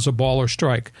whether that was a ball or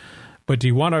strike. But do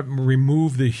you want to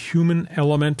remove the human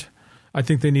element? I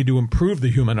think they need to improve the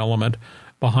human element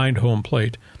behind home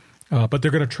plate. But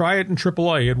they're going to try it in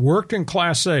AAA. It worked in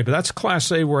Class A, but that's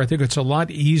Class A where I think it's a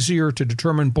lot easier to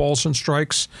determine balls and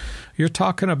strikes. You're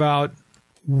talking about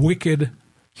wicked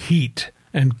heat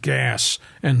and gas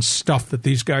and stuff that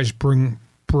these guys bring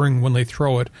when they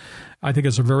throw it. I think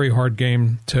it's a very hard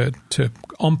game to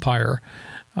umpire.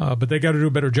 But they got to do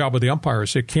a better job with the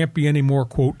umpires. It can't be any more,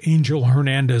 quote, Angel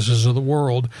Hernandez's of the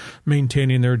world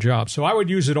maintaining their job. So I would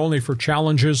use it only for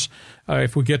challenges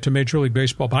if we get to Major League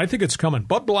Baseball. But I think it's coming.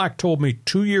 Bud Black told me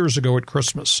 2 years ago at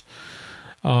Christmas.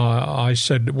 I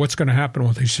said, what's going to happen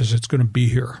with it? He says, it's going to be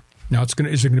here. Now, is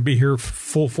it going to be here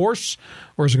full force,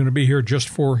 or is it going to be here just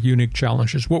for unique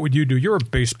challenges? What would you do? You're a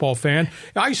baseball fan.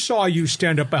 I saw you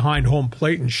stand up behind home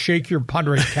plate and shake your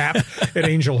Padre cap at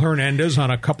Angel Hernandez on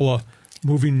a couple of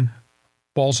moving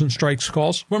balls and strikes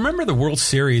calls. Well, remember the World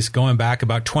Series going back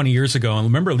about 20 years ago, and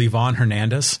remember Livan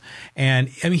Hernandez? And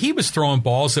I mean, he was throwing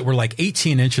balls that were like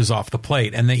 18 inches off the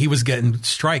plate, and then he was getting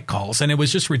strike calls, and it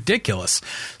was just ridiculous.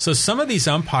 So some of these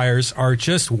umpires are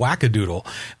just wackadoodle.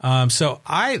 So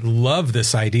I love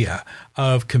this idea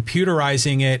of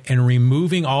computerizing it and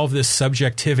removing all of this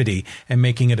subjectivity and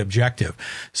making it objective.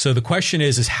 So the question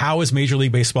is how is Major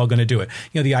League Baseball going to do it?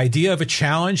 The idea of a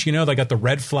challenge, they got the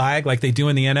red flag like they do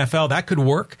in the NFL, that could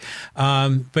work.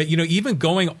 But, even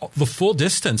going the full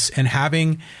distance and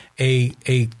having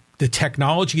the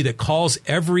technology that calls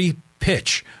every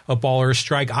pitch a ball or a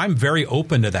strike, I'm very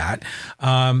open to that.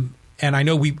 And I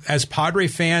know we, as Padre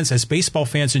fans, as baseball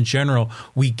fans in general,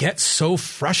 we get so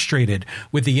frustrated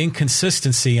with the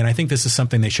inconsistency, and I think this is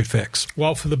something they should fix.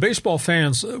 Well, for the baseball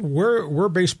fans, where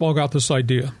baseball got this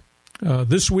idea,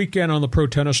 this weekend on the Pro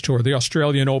Tennis Tour, the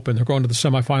Australian Open, they're going to the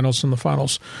semifinals and the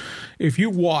finals. If you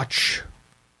watch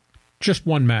just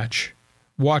one match,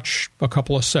 watch a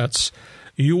couple of sets,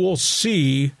 you will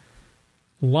see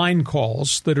line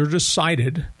calls that are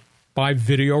decided by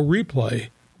video replay.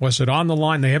 Was it on the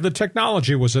line? They have the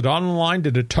technology. Was it on the line?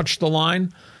 Did it touch the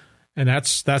line? And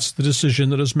that's the decision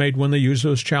that is made when they use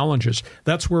those challenges.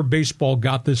 That's where baseball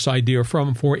got this idea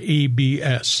from for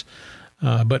ABS.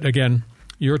 But again,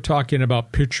 you're talking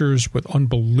about pitchers with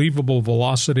unbelievable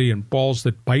velocity and balls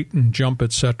that bite and jump,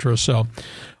 etc. So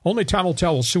only time will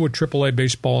tell. We'll see what AAA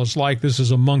baseball is like. This is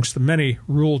amongst the many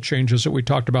rule changes that we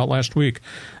talked about last week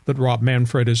that Rob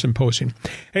Manfred is imposing.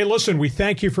 Hey, listen, we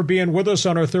thank you for being with us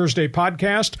on our Thursday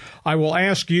podcast. I will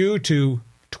ask you to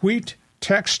tweet,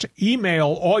 text, email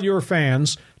all your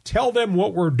fans Tell them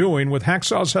what we're doing with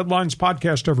Hacksaw's Headlines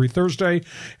podcast every Thursday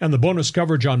and the bonus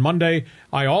coverage on Monday.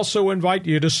 I also invite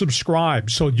you to subscribe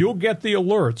so you'll get the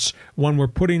alerts when we're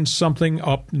putting something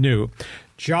up new.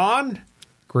 John,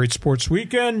 great sports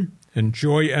weekend.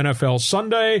 Enjoy NFL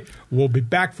Sunday. We'll be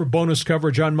back for bonus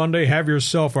coverage on Monday. Have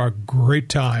yourself a great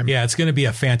time. Yeah, it's going to be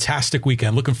a fantastic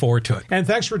weekend. Looking forward to it. And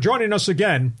thanks for joining us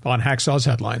again on Hacksaw's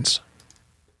Headlines.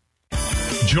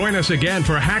 Join us again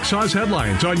for Hacksaw's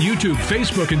Headlines on YouTube,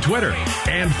 Facebook, and Twitter.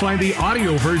 And find the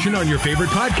audio version on your favorite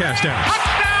podcast app.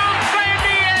 Touchdown, San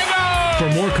Diego! For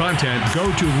more content, go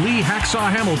to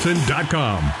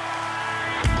LeeHacksawHamilton.com.